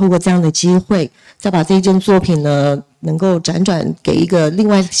次透过这样的机会，再把这件作品呢能够辗转给一个另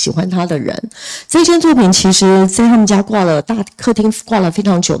外喜欢他的人。这件作品其实在他们家大客厅挂了非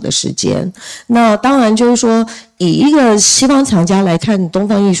常久的时间。那当然就是说，以一个西方藏家来看东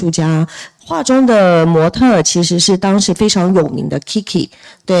方艺术家，画中的模特其实是当时非常有名的 Kiki。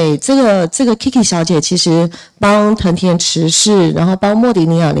对，这个 Kiki 小姐其实帮藤田直士，然后帮莫迪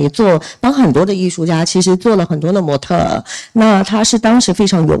尼亚尼帮很多的艺术家，其实做了很多的模特。那她是当时非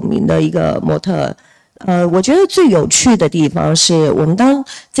常有名的一个模特。我觉得最有趣的地方是我们当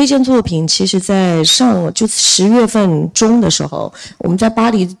这件作品其实在就10月份中的时候，我们在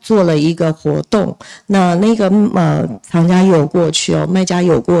巴黎做了一个活动，那个藏家也有过去卖家也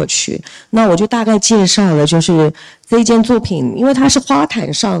有过去，那我就大概介绍了就是这件作品，因为它是花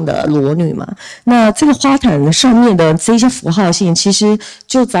毯上的裸女嘛，那这个花毯上面的这些符号性，其实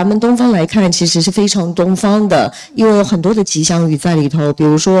就咱们东方来看，其实是非常东方的，因为有很多的吉祥语在里头，比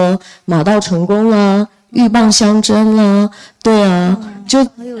如说马到成功啦，鹬蚌相争啦，对啊，就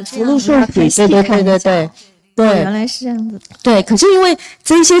福禄寿喜，对，原来是这样子。对，可是因为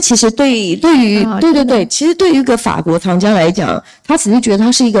这些其实对于其实对于一个法国藏家来讲，他只是觉得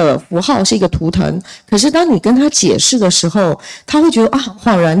它是一个符号，是一个图腾。可是当你跟他解释的时候，他会觉得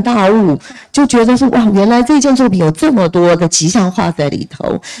恍然大悟，就觉得说原来这件作品有这么多的吉祥话在里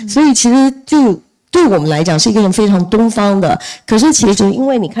头。所以其实对我们来讲是一个非常东方的，可是其实因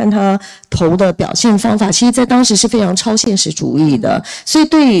为你看他头的表现方法，其实在当时是非常超现实主义的，所以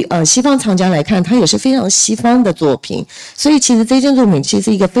对于西方藏家来看，它也是非常西方的作品。所以其实这件作品其实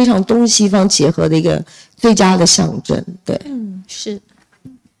是一个非常东西方结合的一个最佳的象征。对，是。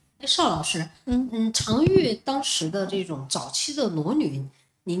邵老师，常玉当时的这种早期的裸女，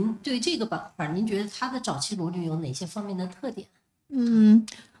您对这个板块，您觉得她的早期裸女有哪些方面的特点？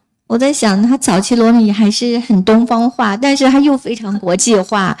我在想，他早期裸女还是很东方化，但是他又非常国际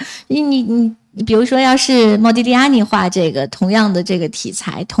化。你比如说，要是莫迪利亚尼画这个同样的这个题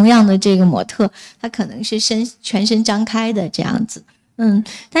材，同样的这个模特，他可能是全身张开的这样子。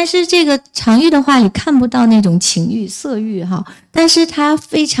但是这个常玉的画里看不到那种情欲、色欲哈，但是它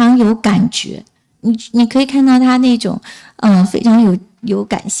非常有感觉，你可以看到它那种非常有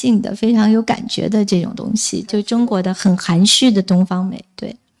感性的、非常有感觉的这种东西，就中国的很含蓄的东方美，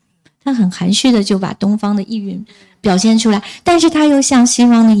对，它很含蓄的就把东方的意蕴表现出来，但是它又像西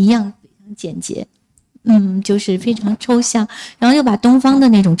方的一样非常简洁。就是非常抽象，然后又把东方的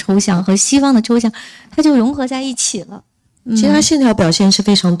那种抽象和西方的抽象，它就融合在一起了。其实它线条表现是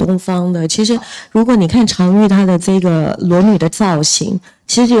非常东方的。其实如果你看常玉它的这个裸女的造型，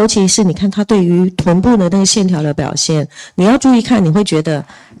其实尤其是你看它对于臀部的那个线条的表现，你要注意看，你会觉得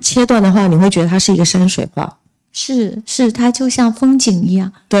切断的话，你会觉得它是一个山水画。是，它就像风景一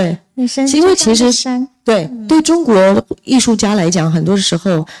样。对，因为其实山。对中国艺术家来讲，很多时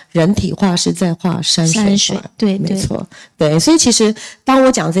候人体画是在画山水画。对，没错。对，所以其实当我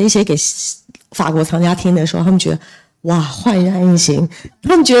讲这一些给法国藏家听的时候，他们觉得哇焕然一新，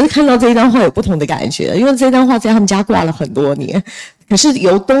他们觉得看到这张画有不同的感觉，因为这张画在他们家挂了很多年，可是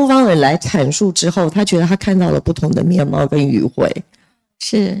由东方人来阐述之后，他觉得他看到了不同的面貌跟语汇。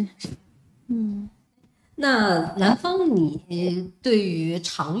是。那兰芳，你对于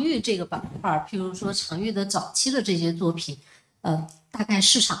常玉这个板块，譬如说常玉的早期的这些作品，大概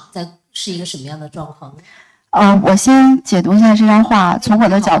市场是一个什么样的状况呢？我先解读一下这张画，从我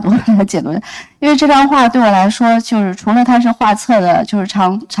的角度来解读，因为这张画对我来说，就是除了它是画册的，就是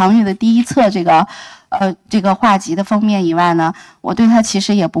常玉的第一册这个画集的封面以外呢，我对它其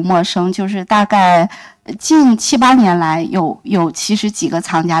实也不陌生，就是大概近7、8年来，有其实几个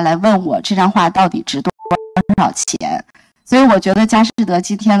藏家来问我这张画到底值多少钱，所以我觉得佳士得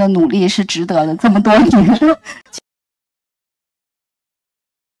今天的努力是值得的，这么多年。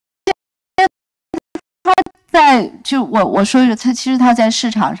他我说一他其实他在市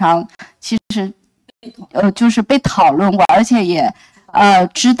场上其实就是被讨论过，而且也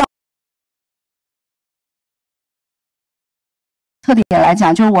知道。特点来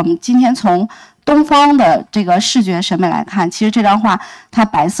讲，就是我们今天从东方的这个视觉审美来看，其实这张画它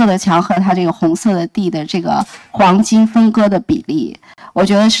白色的墙和它这个红色的地的这个黄金分割的比例，我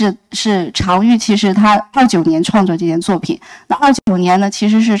觉得是常玉其实他29年创作这件作品。那29年呢，其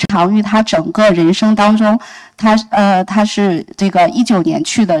实是常玉他整个人生当中，他是这个19年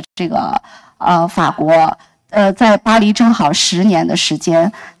去的这个法国，在巴黎正好10年的时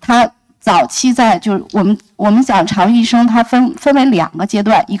间，他。早期就是我们讲常玉一生，它分为2个阶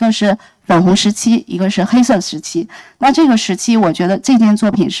段，一个是粉红时期，一个是黑色时期。那这个时期，我觉得这件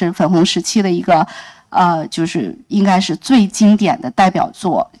作品是粉红时期的一个就是应该是最经典的代表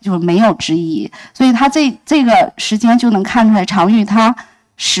作，就是没有之一。所以他这个时间就能看出来，常玉他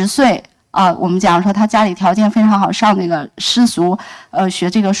10岁我们讲说他家里条件非常好，上这个私塾学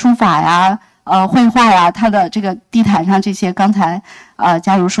这个书法呀。绘画呀，它的这个地毯上这些刚才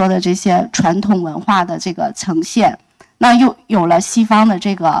佳如说的这些传统文化的这个呈现，那又有了西方的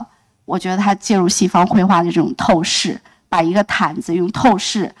这个，我觉得它介入西方绘画的这种透视，把一个毯子用透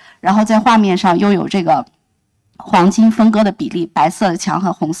视，然后在画面上又有这个黄金分割的比例，白色的墙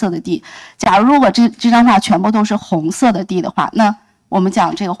和红色的地。假如果这张画全部都是红色的地的话，那我们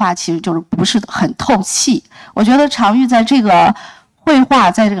讲这个画其实就是不是很透气。我觉得常玉在这个绘画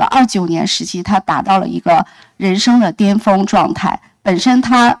在这个29年时期，他达到了一个人生的巅峰状态。本身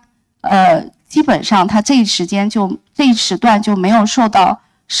他基本上他这一时段就没有受到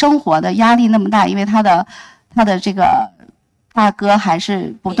生活的压力那么大，因为他的这个大哥还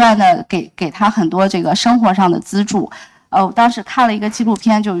是不断的给他很多这个生活上的资助。我当时看了一个纪录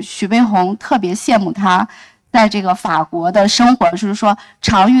片，就是徐悲鸿特别羡慕他。在这个法国的生活，就是说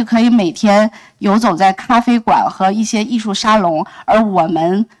常玉可以每天游走在咖啡馆和一些艺术沙龙，而我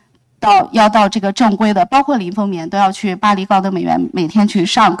们要到这个正规的，包括林风眠都要去巴黎高德美院每天去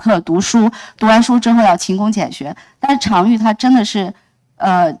上课读书，读完书之后要勤工俭学。但是常玉他真的是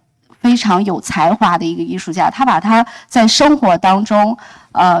非常有才华的一个艺术家，他把他在生活当中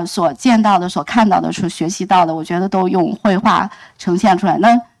所见到的、所看到的、所学习到的，我觉得都用绘画呈现出来。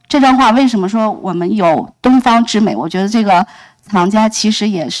那这张画为什么说我们有东方之美？我觉得这个藏家其实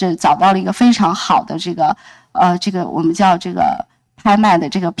也是找到了一个非常好的这个我们叫这个拍卖的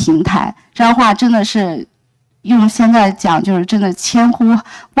这个平台。这张画真的是用现在讲就是真的千呼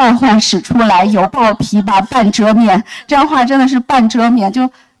万唤始出来，犹抱琵琶半遮面。这张画真的是半遮面，就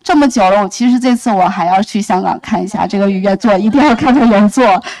这么久了。其实这次我还要去香港看一下这个原作，一定要看它原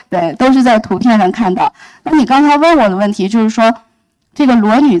作。对，都是在图片上看到。那你刚才问我的问题就是说，这个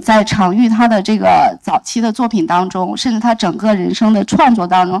裸女在常玉她的这个早期的作品当中，甚至她整个人生的创作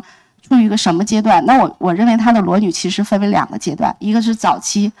当中，处于一个什么阶段？那我认为她的裸女其实分为2个阶段，一个是早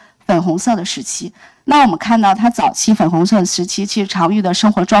期粉红色的时期。那我们看到他早期粉红色的时期，其实常玉的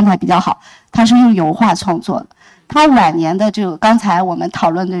生活状态比较好，他是用油画创作的。他晚年的这个刚才我们讨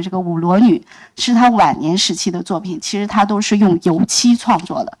论的这个舞裸女，是他晚年时期的作品，其实他都是用油漆创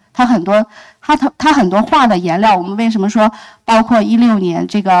作的。他很多画的颜料，我们为什么说包括16年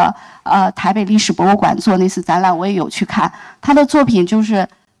这个台北历史博物馆做那次展览，我也有去看他的作品，就是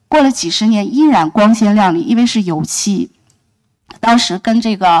过了几十年依然光鲜亮丽，因为是油漆。当时跟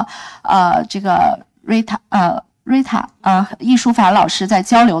这个瑞塔易书凡老师在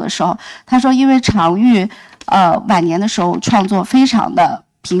交流的时候，他说因为常玉晚年的时候创作非常的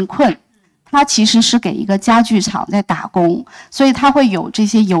贫困，他其实是给一个家具厂在打工，所以他会有这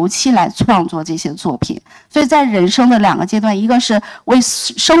些油漆来创作这些作品。所以在人生的2个阶段，一个是为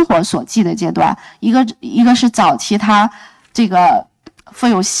生活所寄的阶段，一个是早期他这个富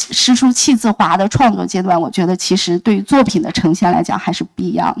有诗书气自华的创作阶段，我觉得其实对于作品的呈现来讲还是不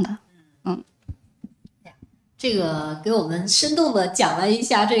一样的。这个给我们生动的讲了一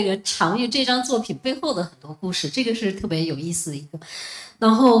下这个常玉这张作品背后的很多故事，这个是特别有意思的一个。然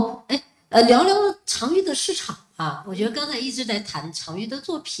后聊聊常玉的市场啊，我觉得刚才一直在谈常玉的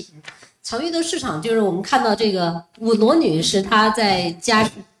作品，常玉的市场就是我们看到这个舞裸女是她在佳士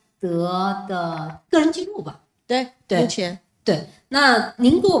得的个人记录吧？对，目前对。那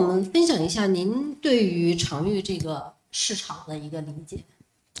您给我们分享一下您对于常玉这个市场的一个理解。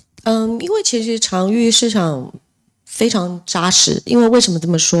因为其实常玉市场非常扎实，因为为什么这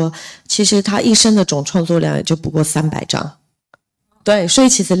么说？其实他一生的总创作量也就不过300张，对，所以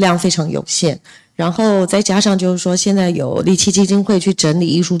其实量非常有限。然后再加上就是说，现在有立七基金会去整理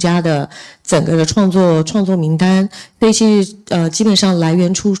艺术家的整个的创作名单，所以其实基本上来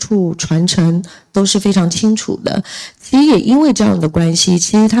源出处传承都是非常清楚的。其实也因为这样的关系，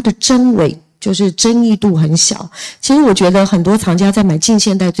其实它的真伪就是争议度很小。其实我觉得很多藏家在买近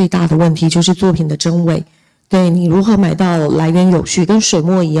现代最大的问题就是作品的真伪。对，你如何买到来源有序，跟水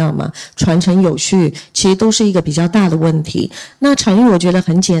墨一样嘛，传承有序，其实都是一个比较大的问题。那常玉我觉得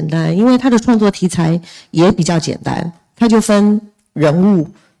很简单，因为他的创作题材也比较简单，他就分人物、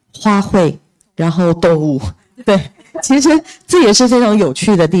花卉，然后动物。对，其实这也是非常有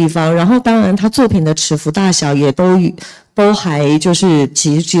趣的地方。然后当然他作品的尺幅大小也都还就是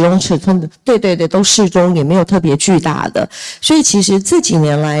集中尺寸的，对，都适中，也没有特别巨大的。所以其实这几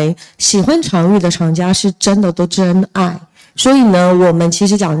年来喜欢常玉的藏家是真的都真爱。所以呢，我们其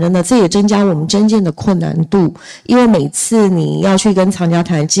实讲真的，这也增加我们真正的困难度，因为每次你要去跟藏家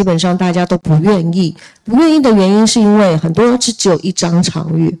谈，基本上大家都不愿意。不愿意的原因是因为很多是只有1张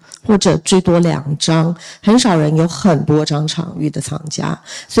常玉，或者最多2张，很少人有很多张常玉的藏家。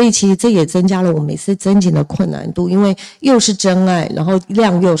所以其实这也增加了我每次增减的困难度，因为又是真爱，然后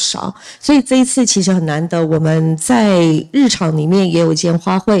量又少。所以这一次其实很难得，我们在日常里面也有一件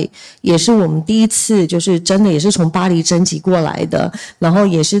花卉，也是我们第一次就是真的也是从巴黎征集过来的，然后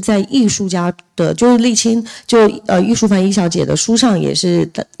也是在艺术家的就是立青就玉淑凡一小姐的书上也是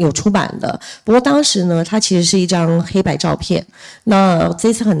有出版的。不过当时呢，它其实是一张黑白照片。那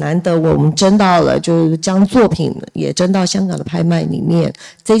这次很难得，我们征到了，就是将作品也征到香港的拍卖里面，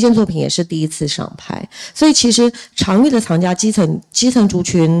这件作品也是第一次上拍。所以其实常玉的藏家基层族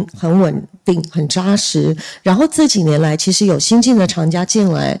群很稳定，很扎实。然后这几年来，其实有新进的藏家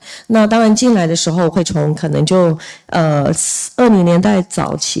进来，那当然进来的时候会从可能就20年代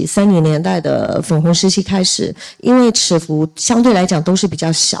早期、30年代的粉红时期开始，因为尺幅相对来讲都是比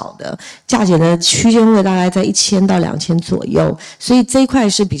较小的，价钱的区间位大概在1000到2000左右，所以这一块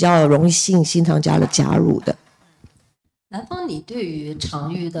是比较容易吸引新藏家的加入的。南方，你对于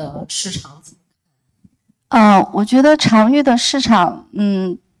常玉的市场怎么看？我觉得常玉的市场，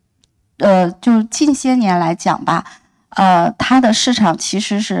就近些年来讲吧，它的市场其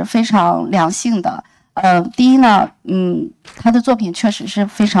实是非常良性的。第一呢，他的作品确实是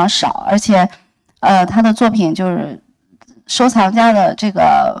非常少，而且，他的作品就是收藏家的这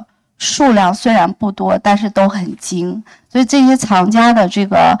个数量虽然不多，但是都很精，所以这些藏家的这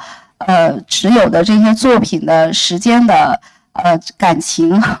个持有的这些作品的时间的感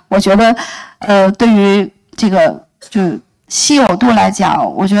情，我觉得对于这个就稀有度来讲，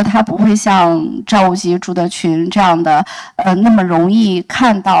我觉得它不会像赵无极、朱德群这样的那么容易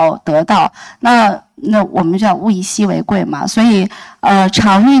看到得到。那我们叫物以稀为贵嘛，所以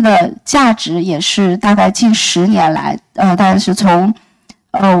常玉的价值也是大概近10年来，大概是从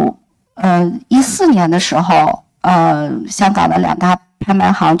14年的时候，香港的2大拍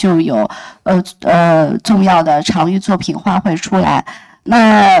卖行就有重要的常玉作品花卉出来，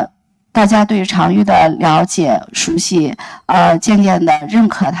那大家对常玉的了解、熟悉，渐渐的认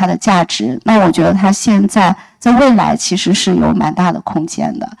可它的价值。那我觉得它现在在未来其实是有蛮大的空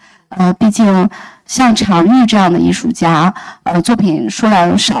间的。毕竟像常玉这样的艺术家，作品数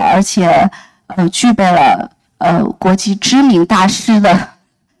量少，而且具备了国际知名大师的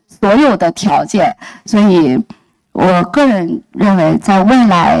所有的条件，所以我个人认为，在未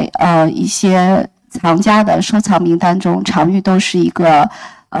来一些藏家的收藏名单中，常玉都是一个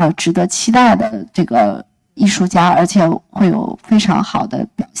值得期待的这个艺术家，而且会有非常好的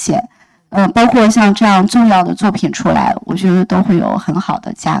表现。包括像这样重要的作品出来，我觉得都会有很好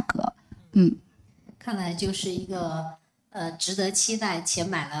的价格。看来就是一个值得期待且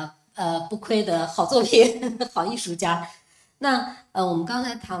买了不亏的好作品，好艺术家。那我们刚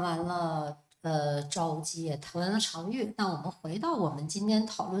才谈完了赵无极，也谈完了常玉，那我们回到我们今天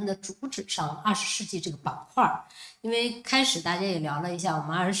讨论的主旨上，20世纪这个板块。因为开始大家也聊了一下，我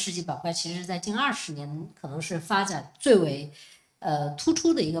们20世纪板块其实在近20年可能是发展最为突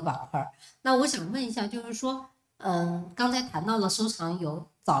出的一个板块。那我想问一下，就是说，刚才谈到了收藏有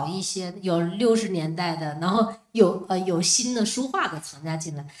早一些，有60年代的，然后有新的书画的藏家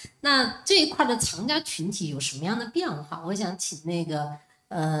进来。那这一块的藏家群体有什么样的变化？我想请那个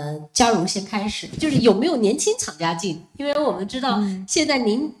嘉如先开始，就是有没有年轻藏家进？因为我们知道现在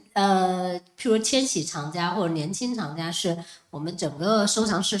您譬如千禧藏家或者年轻藏家是我们整个收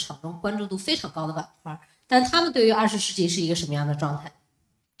藏市场中关注度非常高的板块，但他们对于20世纪是一个什么样的状态？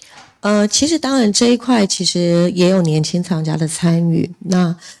其实当然这一块其实也有年轻藏家的参与，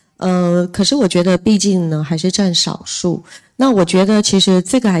那可是我觉得毕竟呢还是占少数。那我觉得其实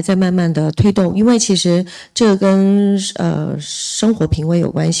这个还在慢慢的推动，因为其实这个跟生活品味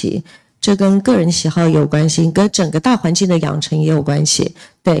有关系，这跟个人喜好也有关系，跟整个大环境的养成也有关系。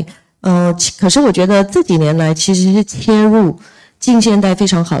对，可是我觉得这几年来其实是切入近现代非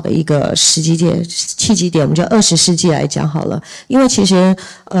常好的一个契机点，我们就20世纪来讲好了。因为其实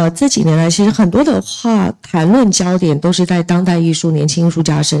这几年来，其实很多的谈论焦点都是在当代艺术、年轻艺术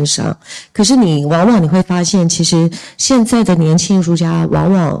家身上。可是往往你会发现，其实现在的年轻艺术家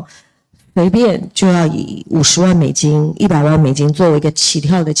往往随便就要以50万美金、100万美金作为一个起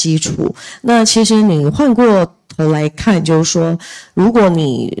跳的基础。那其实你换过头来看，就是说，如果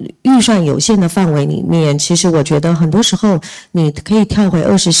你预算有限的范围里面，其实我觉得很多时候你可以跳回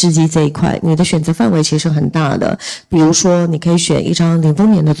20世纪这一块，你的选择范围其实很大的。比如说，你可以选一张林风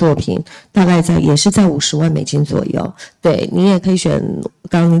眠的作品，大概也是在50万美金左右。对，你也可以选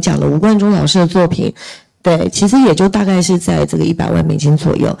刚刚你讲的吴冠中老师的作品。对，其实也就大概是在这个100万美金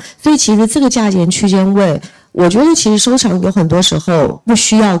左右，所以其实这个价钱区间位，我觉得其实收藏有很多时候不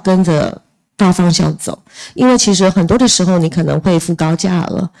需要跟着大方向走，因为其实很多的时候你可能会付高价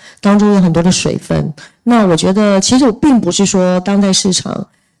了，当中有很多的水分。那我觉得其实我并不是说当代市场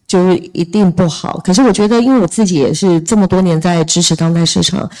就是一定不好，可是我觉得因为我自己也是这么多年在支持当代市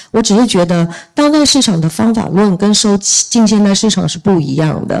场，我只是觉得当代市场的方法论跟近现代市场是不一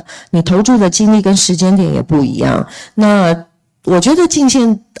样的，你投注的精力跟时间点也不一样。那我觉得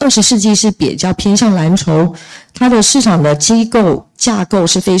20世纪是比较偏向蓝筹，它的市场的架构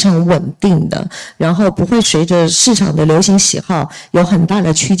是非常稳定的，然后不会随着市场的流行喜好有很大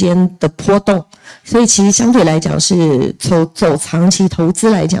的区间的波动，所以其实相对来讲是走长期投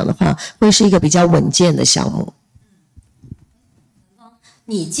资来讲的话，会是一个比较稳健的项目。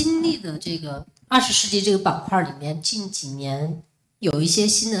你经历的这个20世纪这个板块里面，近几年有一些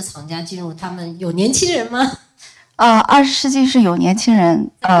新的藏家进入，他们有年轻人吗？20世纪是有年轻人，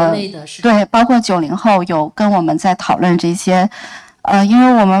国内的是对，包括90后有跟我们在讨论这些，因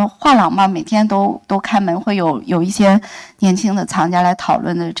为我们画廊嘛，每天都开门，会有一些年轻的藏家来讨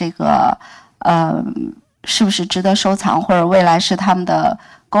论的这个，是不是值得收藏，或者未来是他们的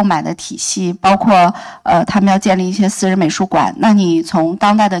购买的体系，包括他们要建立一些私人美术馆。那你从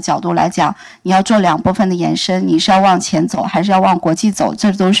当代的角度来讲，你要做2部分的延伸，你是要往前走，还是要往国际走？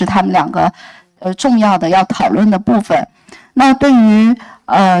这都是他们2个。重要的要讨论的部分。那对于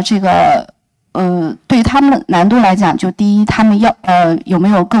对他们的难度来讲，就第一，他们要有没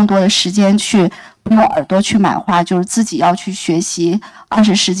有更多的时间去不用耳朵去买画，就是自己要去学习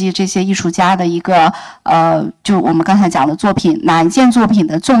20世纪这些艺术家的一个就我们刚才讲的作品，哪一件作品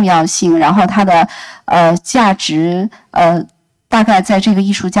的重要性，然后它的价值大概在这个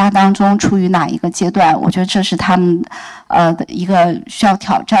艺术家当中处于哪一个阶段？我觉得这是他们的一个需要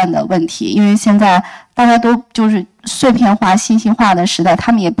挑战的问题，因为现在大家都就是碎片化、信息化的时代，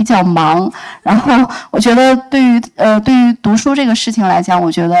他们也比较忙。然后我觉得对于读书这个事情来讲，我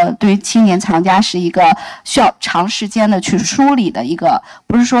觉得对于青年藏家是一个需要长时间的去梳理的一个，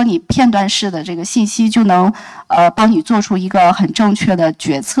不是说你片段式的这个信息就能帮你做出一个很正确的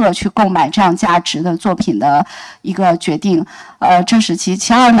决策，去购买这样价值的作品的一个决定。这是其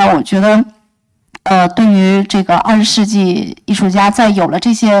二呢，我觉得对于这个20世纪艺术家，在有了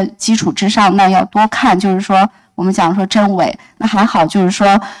这些基础之上，那要多看，就是说我们讲说真伪，那还好，就是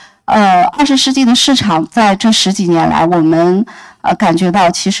说，20世纪的市场在这10几年来，我们感觉到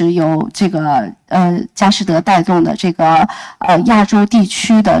其实有这个佳士得带动的这个亚洲地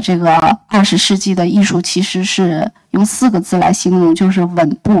区的这个20世纪的艺术，其实是用4个字来形容，就是稳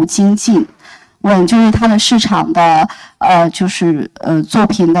步精进。稳就是它的市场的就是作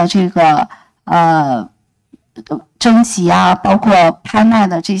品的这个征集啊，包括拍卖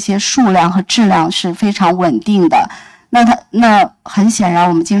的这些数量和质量是非常稳定的。那很显然，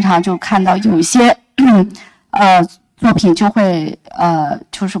我们经常就看到有一些作品就会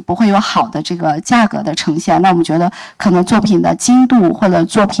就是不会有好的这个价格的呈现。那我们觉得可能作品的精度或者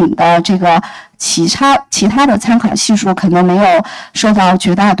作品的这个其他的参考系数可能没有受到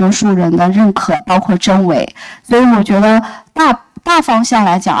绝大多数人的认可，包括真伪。所以我觉得大方向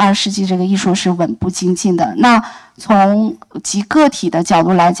来讲，20世纪这个艺术是稳步精进的。那从极个体的角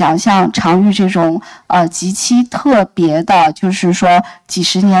度来讲，像常玉这种极其特别的，就是说几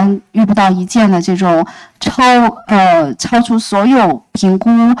十年遇不到一见的这种超出所有评估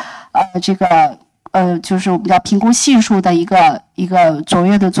这个就是我们叫评估系数的一个卓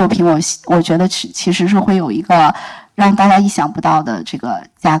越的作品，我觉得其实是会有一个让大家意想不到的这个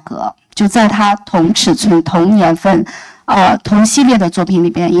价格，就在它同尺寸、同年份、同系列的作品里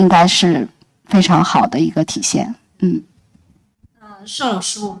边，应该是非常好的一个体现。邵老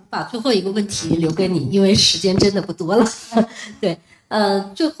师，我把最后一个问题留给你，因为时间真的不多了。对，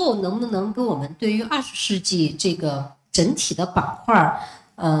最后能不能跟我们对于20世纪这个整体的板块，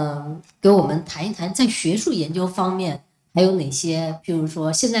给我们谈一谈，在学术研究方面还有哪些，比如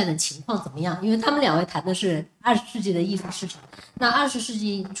说现在的情况怎么样？因为他们2位谈的是20世纪的艺术市场，那20世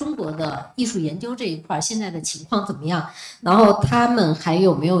纪中国的艺术研究这一块现在的情况怎么样？然后他们还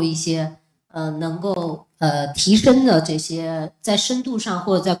有没有一些能够提升的这些在深度上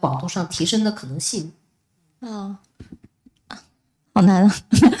或者在广度上提升的可能性？好难啊！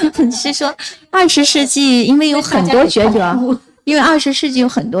是说20世纪，因为有很多学者，因为20世纪有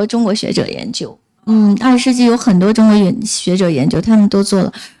很多中国学者研究，20世纪有很多中国学者研究，他们都做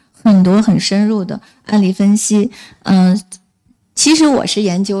了很多很深入的案例分析。其实我是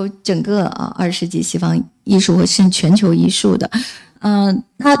研究整个20世纪西方艺术或甚至全球艺术的。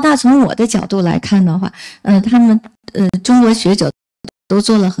那从我的角度来看的话，他们中国学者都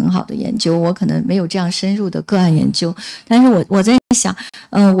做了很好的研究，我可能没有这样深入的个案研究，但是我在想，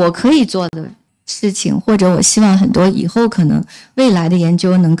我可以做的事情，或者我希望很多以后可能未来的研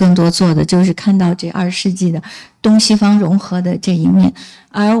究能更多做的，就是看到这20世纪的东西方融合的这一面。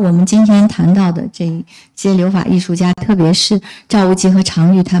而我们今天谈到的这些留法艺术家，特别是赵无极和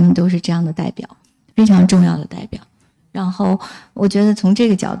常玉，他们都是这样的代表，非常重要的代表。然后我觉得从这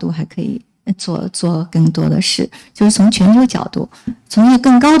个角度还可以做更多的事，就是从全球角度，从一个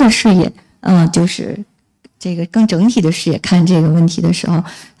更高的视野，就是这个更整体的视野看这个问题的时候，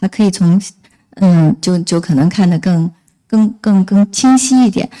它可以从就可能看得更清晰一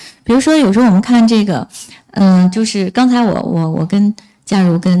点。比如说有时候我们看这个就是刚才我跟佳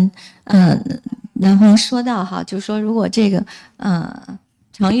如跟南红说到哈，就是说如果这个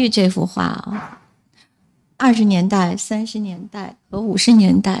常玉这幅画啊，20年代、30年代和50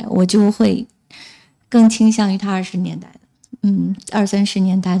年代，我就会更倾向于他20年代的，20、30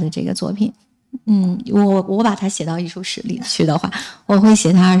年代的这个作品。我把它写到艺术史里去的话，我会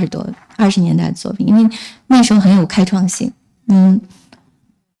写他20年代的作品，因为那时候很有开创性。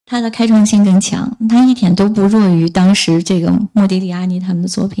他的开创性更强，他一点都不弱于当时这个莫迪里阿尼他们的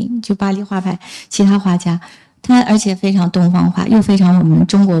作品，就巴黎画派其他画家。它而且非常东方化，又非常我们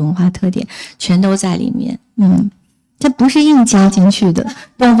中国文化特点，全都在里面。它不是硬加进去的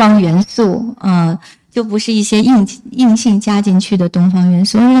东方元素就不是一些硬性加进去的东方元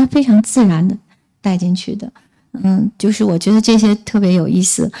素，而是它非常自然的带进去的。就是我觉得这些特别有意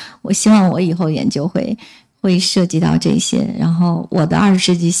思，我希望我以后研究会涉及到这些，然后我的20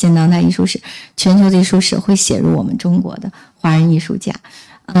世纪现当代艺术史、全球的艺术史会写入我们中国的华人艺术家。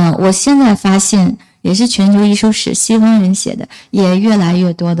我现在发现。也是全球艺术史，西方人写的，也越来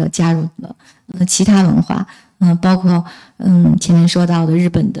越多的加入了其他文化，包括前面说到的日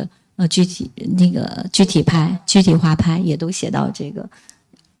本的具体派、具体画派，也都写到这个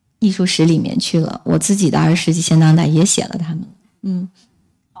艺术史里面去了。我自己的20世纪现当代也写了他们。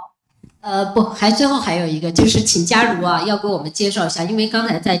好，最后还有一个，就是请佳如要给我们介绍一下，因为刚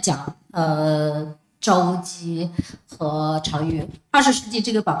才在讲赵无极和常玉。20世纪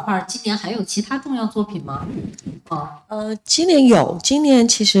这个板块今年还有其他重要作品吗？今年有，今年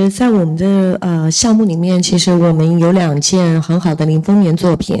其实在我们的项目里面，其实我们有2件很好的零丰年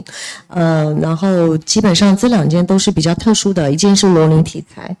作品，然后基本上这2件都是比较特殊的，一件是裸女题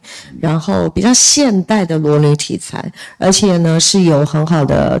材，然后比较现代的裸女题材，而且呢是有很好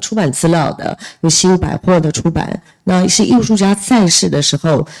的出版资料的，有西武百货的出版。那是艺术家在世的时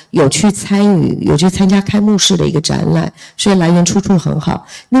候有去参与，有去参加开幕式的一个展览，所以来源出处很好。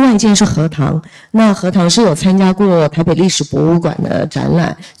另外一件是荷塘，那荷塘是有参加过台北历史博物馆的展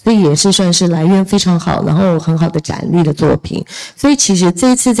览，所以也是算是来源非常好，然后很好的展例的作品。所以其实这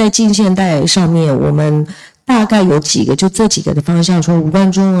一次在近现代上面，我们大概有几个，就这几个的方向，从吴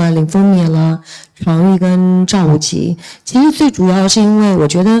冠中啊、林风眠啦、常玉跟赵无极。其实最主要是因为我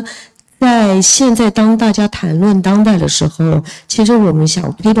觉得在现在当大家谈论当代的时候，其实我们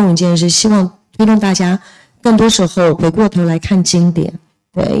想推动一件事，希望推动大家更多时候回过头来看经典。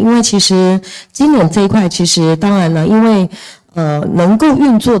对，因为其实经典这一块，其实当然了，因为能够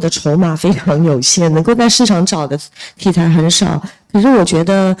运作的筹码非常有限，能够在市场找的题材很少。可是我觉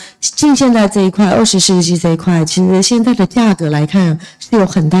得近现代这一块，20世纪这一块，其实现在的价格来看是有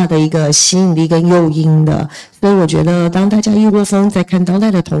很大的一个吸引力跟诱因的。所以我觉得当大家一窝蜂在看当代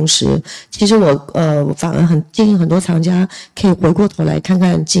的同时，其实我反而很建议很多藏家可以回过头来看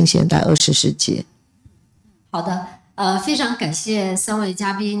看近现代20世纪。好的。非常感谢3位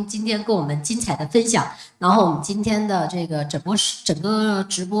嘉宾今天跟我们精彩的分享。然后我们今天的这个整个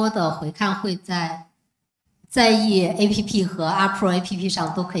直播的回看会在意 APP 和 Apro APP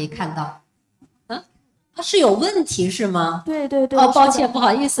上都可以看到。它是有问题是吗？对对对。抱歉，不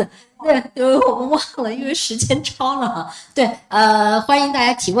好意思，对，我们忘了，因为时间超了。对，欢迎大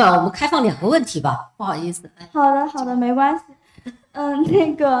家提问，我们开放2个问题吧，不好意思。好的，没关系。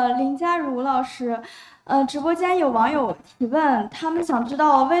那个林佳如老师。直播间有网友提问，他们想知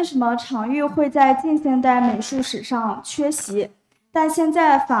道为什么常玉会在近现代美术史上缺席，但现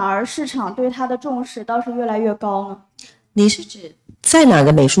在反而市场对他的重视倒是越来越高呢？你是指在哪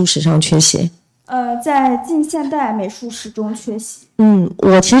个美术史上缺席？在近现代美术史中缺席。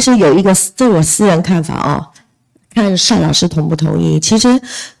我其实有一个这我私人看法啊，看邵老师同不同意。其实，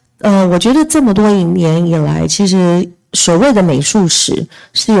我觉得这么多年以来，其实所谓的美术史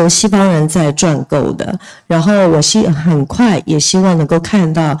是由西方人在撰构的，然后我很快也希望能够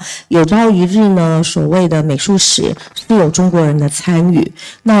看到有朝一日呢，所谓的美术史是有中国人的参与。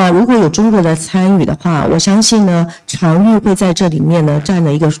那如果有中国的参与的话，我相信呢，常玉会在这里面呢占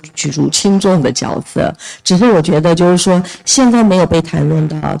了一个举足轻重的角色。只是我觉得就是说，现在没有被谈论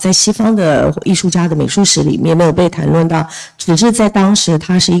到，在西方的艺术家的美术史里面没有被谈论到，只是在当时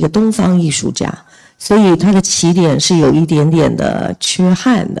他是一个东方艺术家。所以它的起点是有一点点的缺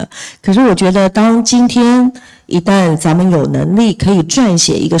憾的。可是我觉得当今天一旦咱们有能力可以撰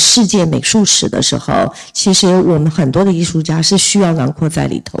写一个世界美术史的时候，其实我们很多的艺术家是需要囊括在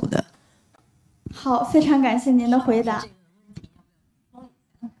里头的。好，非常感谢您的回答。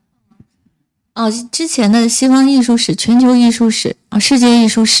之前的西方艺术史、全球艺术史、世界艺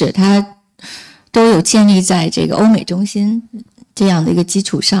术史，它都有建立在这个欧美中心这样的一个基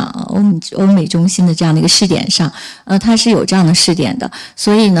础上，欧美中心的这样的一个试点上，它是有这样的试点的。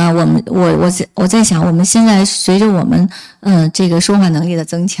所以呢，我在想，我们现在随着我们这个说话能力的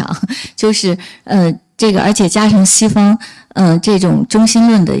增强，就是这个而且加上西方这种中心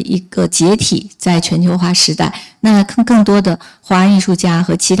论的一个解体，在全球化时代，那更多的华人艺术家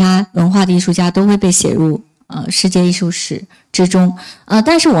和其他文化的艺术家都会被写入世界艺术史之中。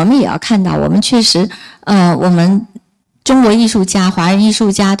但是我们也要看到，我们确实我们中国艺术家、华人艺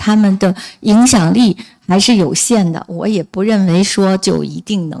术家他们的影响力还是有限的。我也不认为说就一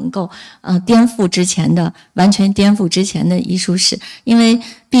定能够完全颠覆之前的艺术史，因为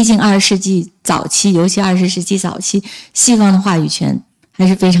毕竟20世纪早期，尤其20世纪早期，西方的话语权还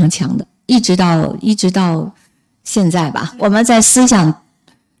是非常强的，一直到现在吧，我们在思想、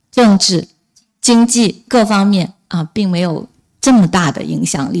政治、经济各方面并没有这么大的影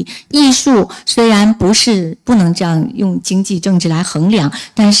响力。艺术虽然不能这样用经济政治来衡量，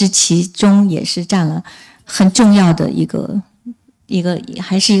但是其中也是占了很重要的一个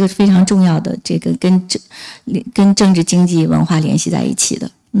还是一个非常重要的这个跟政治经济文化联系在一起的。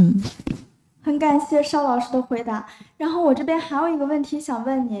很感谢邵老师的回答。然后我这边还有一个问题想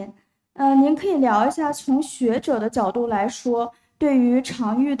问您，您可以聊一下从学者的角度来说，对于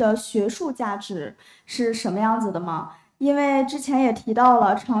常玉的学术价值是什么样子的吗？因为之前也提到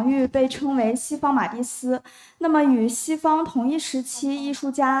了，常玉被称为西方马蒂斯，那么与西方同一时期艺术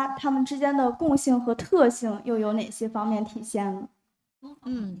家他们之间的共性和特性又有哪些方面体现呢？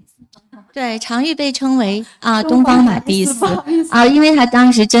对，常玉被称为东方马蒂斯因为他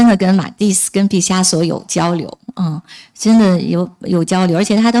当时真的跟马蒂斯、跟毕加索有交流，真的有交流，而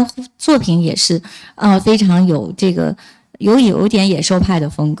且他的作品也是非常有这个有点野兽派的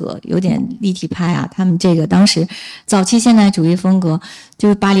风格，有点立体派啊。他们这个当时早期现代主义风格，就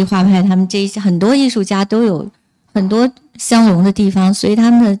是巴黎画派，他们这些很多艺术家都有很多相融的地方，所以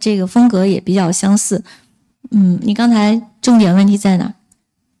他们的这个风格也比较相似。你刚才重点问题在哪？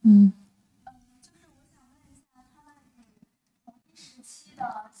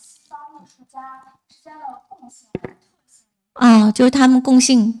就是他们共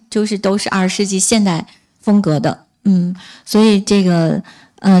性就是都是20世纪现代风格的，所以这个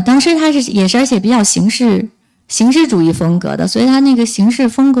当时他也是而且比较形式主义风格的，所以他那个形式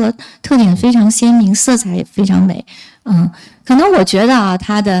风格特点非常鲜明，色彩也非常美，可能我觉得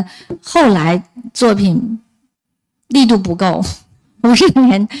他的后来作品力度不够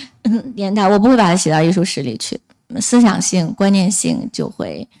，50年代我不会把它写到艺术史里去，思想性、观念性就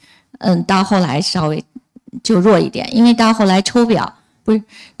会，到后来稍微就弱一点，因为到后来抽表不是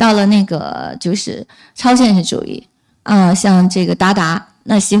到了那个就是超现实主义像这个达达，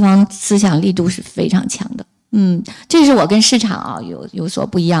那西方思想力度是非常强的，这是我跟市场有所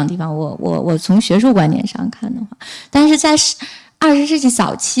不一样的地方。我从学术观点上看的话，但是在20世纪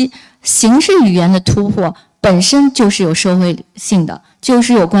早期，形式语言的突破本身就是有社会性的，就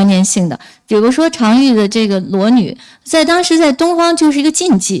是有观念性的。比如说常玉的这个裸女，在当时在东方就是一个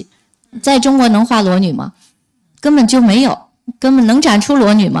禁忌，在中国能画裸女吗？根本就没有，根本能展出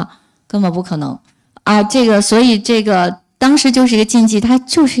裸女吗？根本不可能所以这个当时就是一个禁忌，它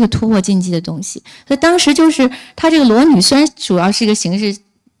就是一个突破禁忌的东西。所以当时就是它这个裸女虽然主要是一个形式，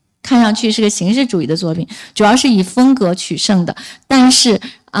看上去是个形式主义的作品，主要是以风格取胜的，但是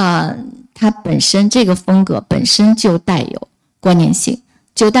它本身这个风格本身就带有观念性，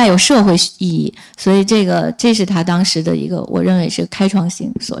就带有社会意义，所以这是它当时的一个我认为是开创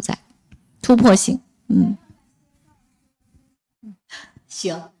性所在，突破性。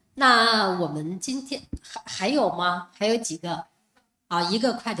行，那我们今天还有吗？还有几个？一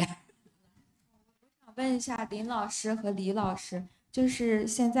个快点。我想问一下林老师和李老师，就是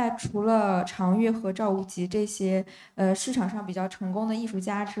现在除了常玉和赵无极这些市场上比较成功的艺术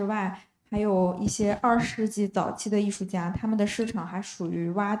家之外，还有一些20世纪早期的艺术家，他们的市场还属于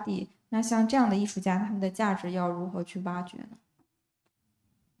洼地。那像这样的艺术家，他们的价值要如何去挖掘呢？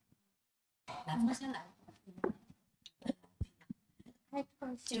先来。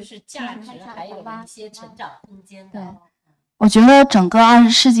就是价值还有一些成长空间的。我觉得整个20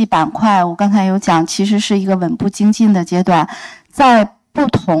世纪板块，我刚才有讲，其实是一个稳步精进的阶段，在不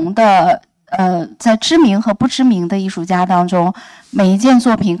同的在知名和不知名的艺术家当中，每一件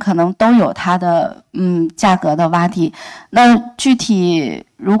作品可能都有它的价格的洼地。那具体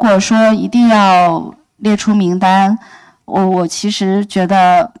如果说一定要列出名单，我其实觉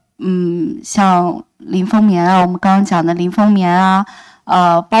得像林风眠我们刚刚讲的林风眠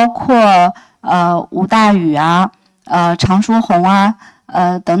包括吴大羽常书鸿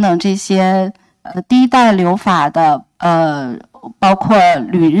等等这些第一代留法的包括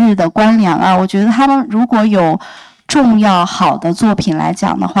旅日的官良我觉得他们如果有重要好的作品来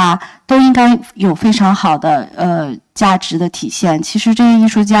讲的话，都应该有非常好的价值的体现。其实这些艺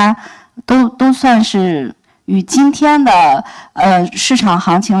术家都算是与今天的市场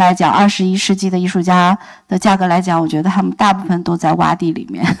行情来讲，21世纪的艺术家的价格来讲，我觉得他们大部分都在洼地里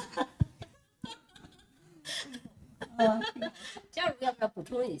面。佳茹要不要补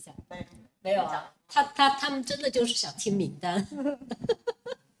充一下？没有他们真的就是想听名单。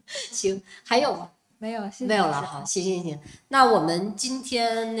行，还有吗？没有，谢谢。没有了，好，行。那我们今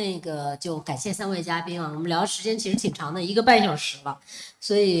天就感谢3位嘉宾我们聊的时间其实挺长的，1个半小时了，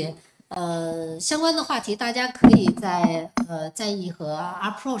所以相关的话题大家可以在在意和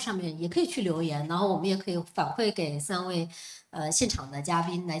Pro 上面也可以去留言，然后我们也可以反馈给3位现场的嘉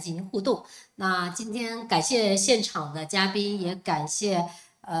宾来进行互动。那今天感谢现场的嘉宾，也感谢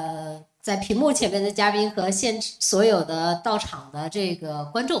在屏幕前面的嘉宾和所有的到场的这个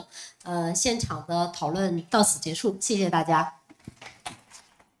观众，现场的讨论到此结束，谢谢大家。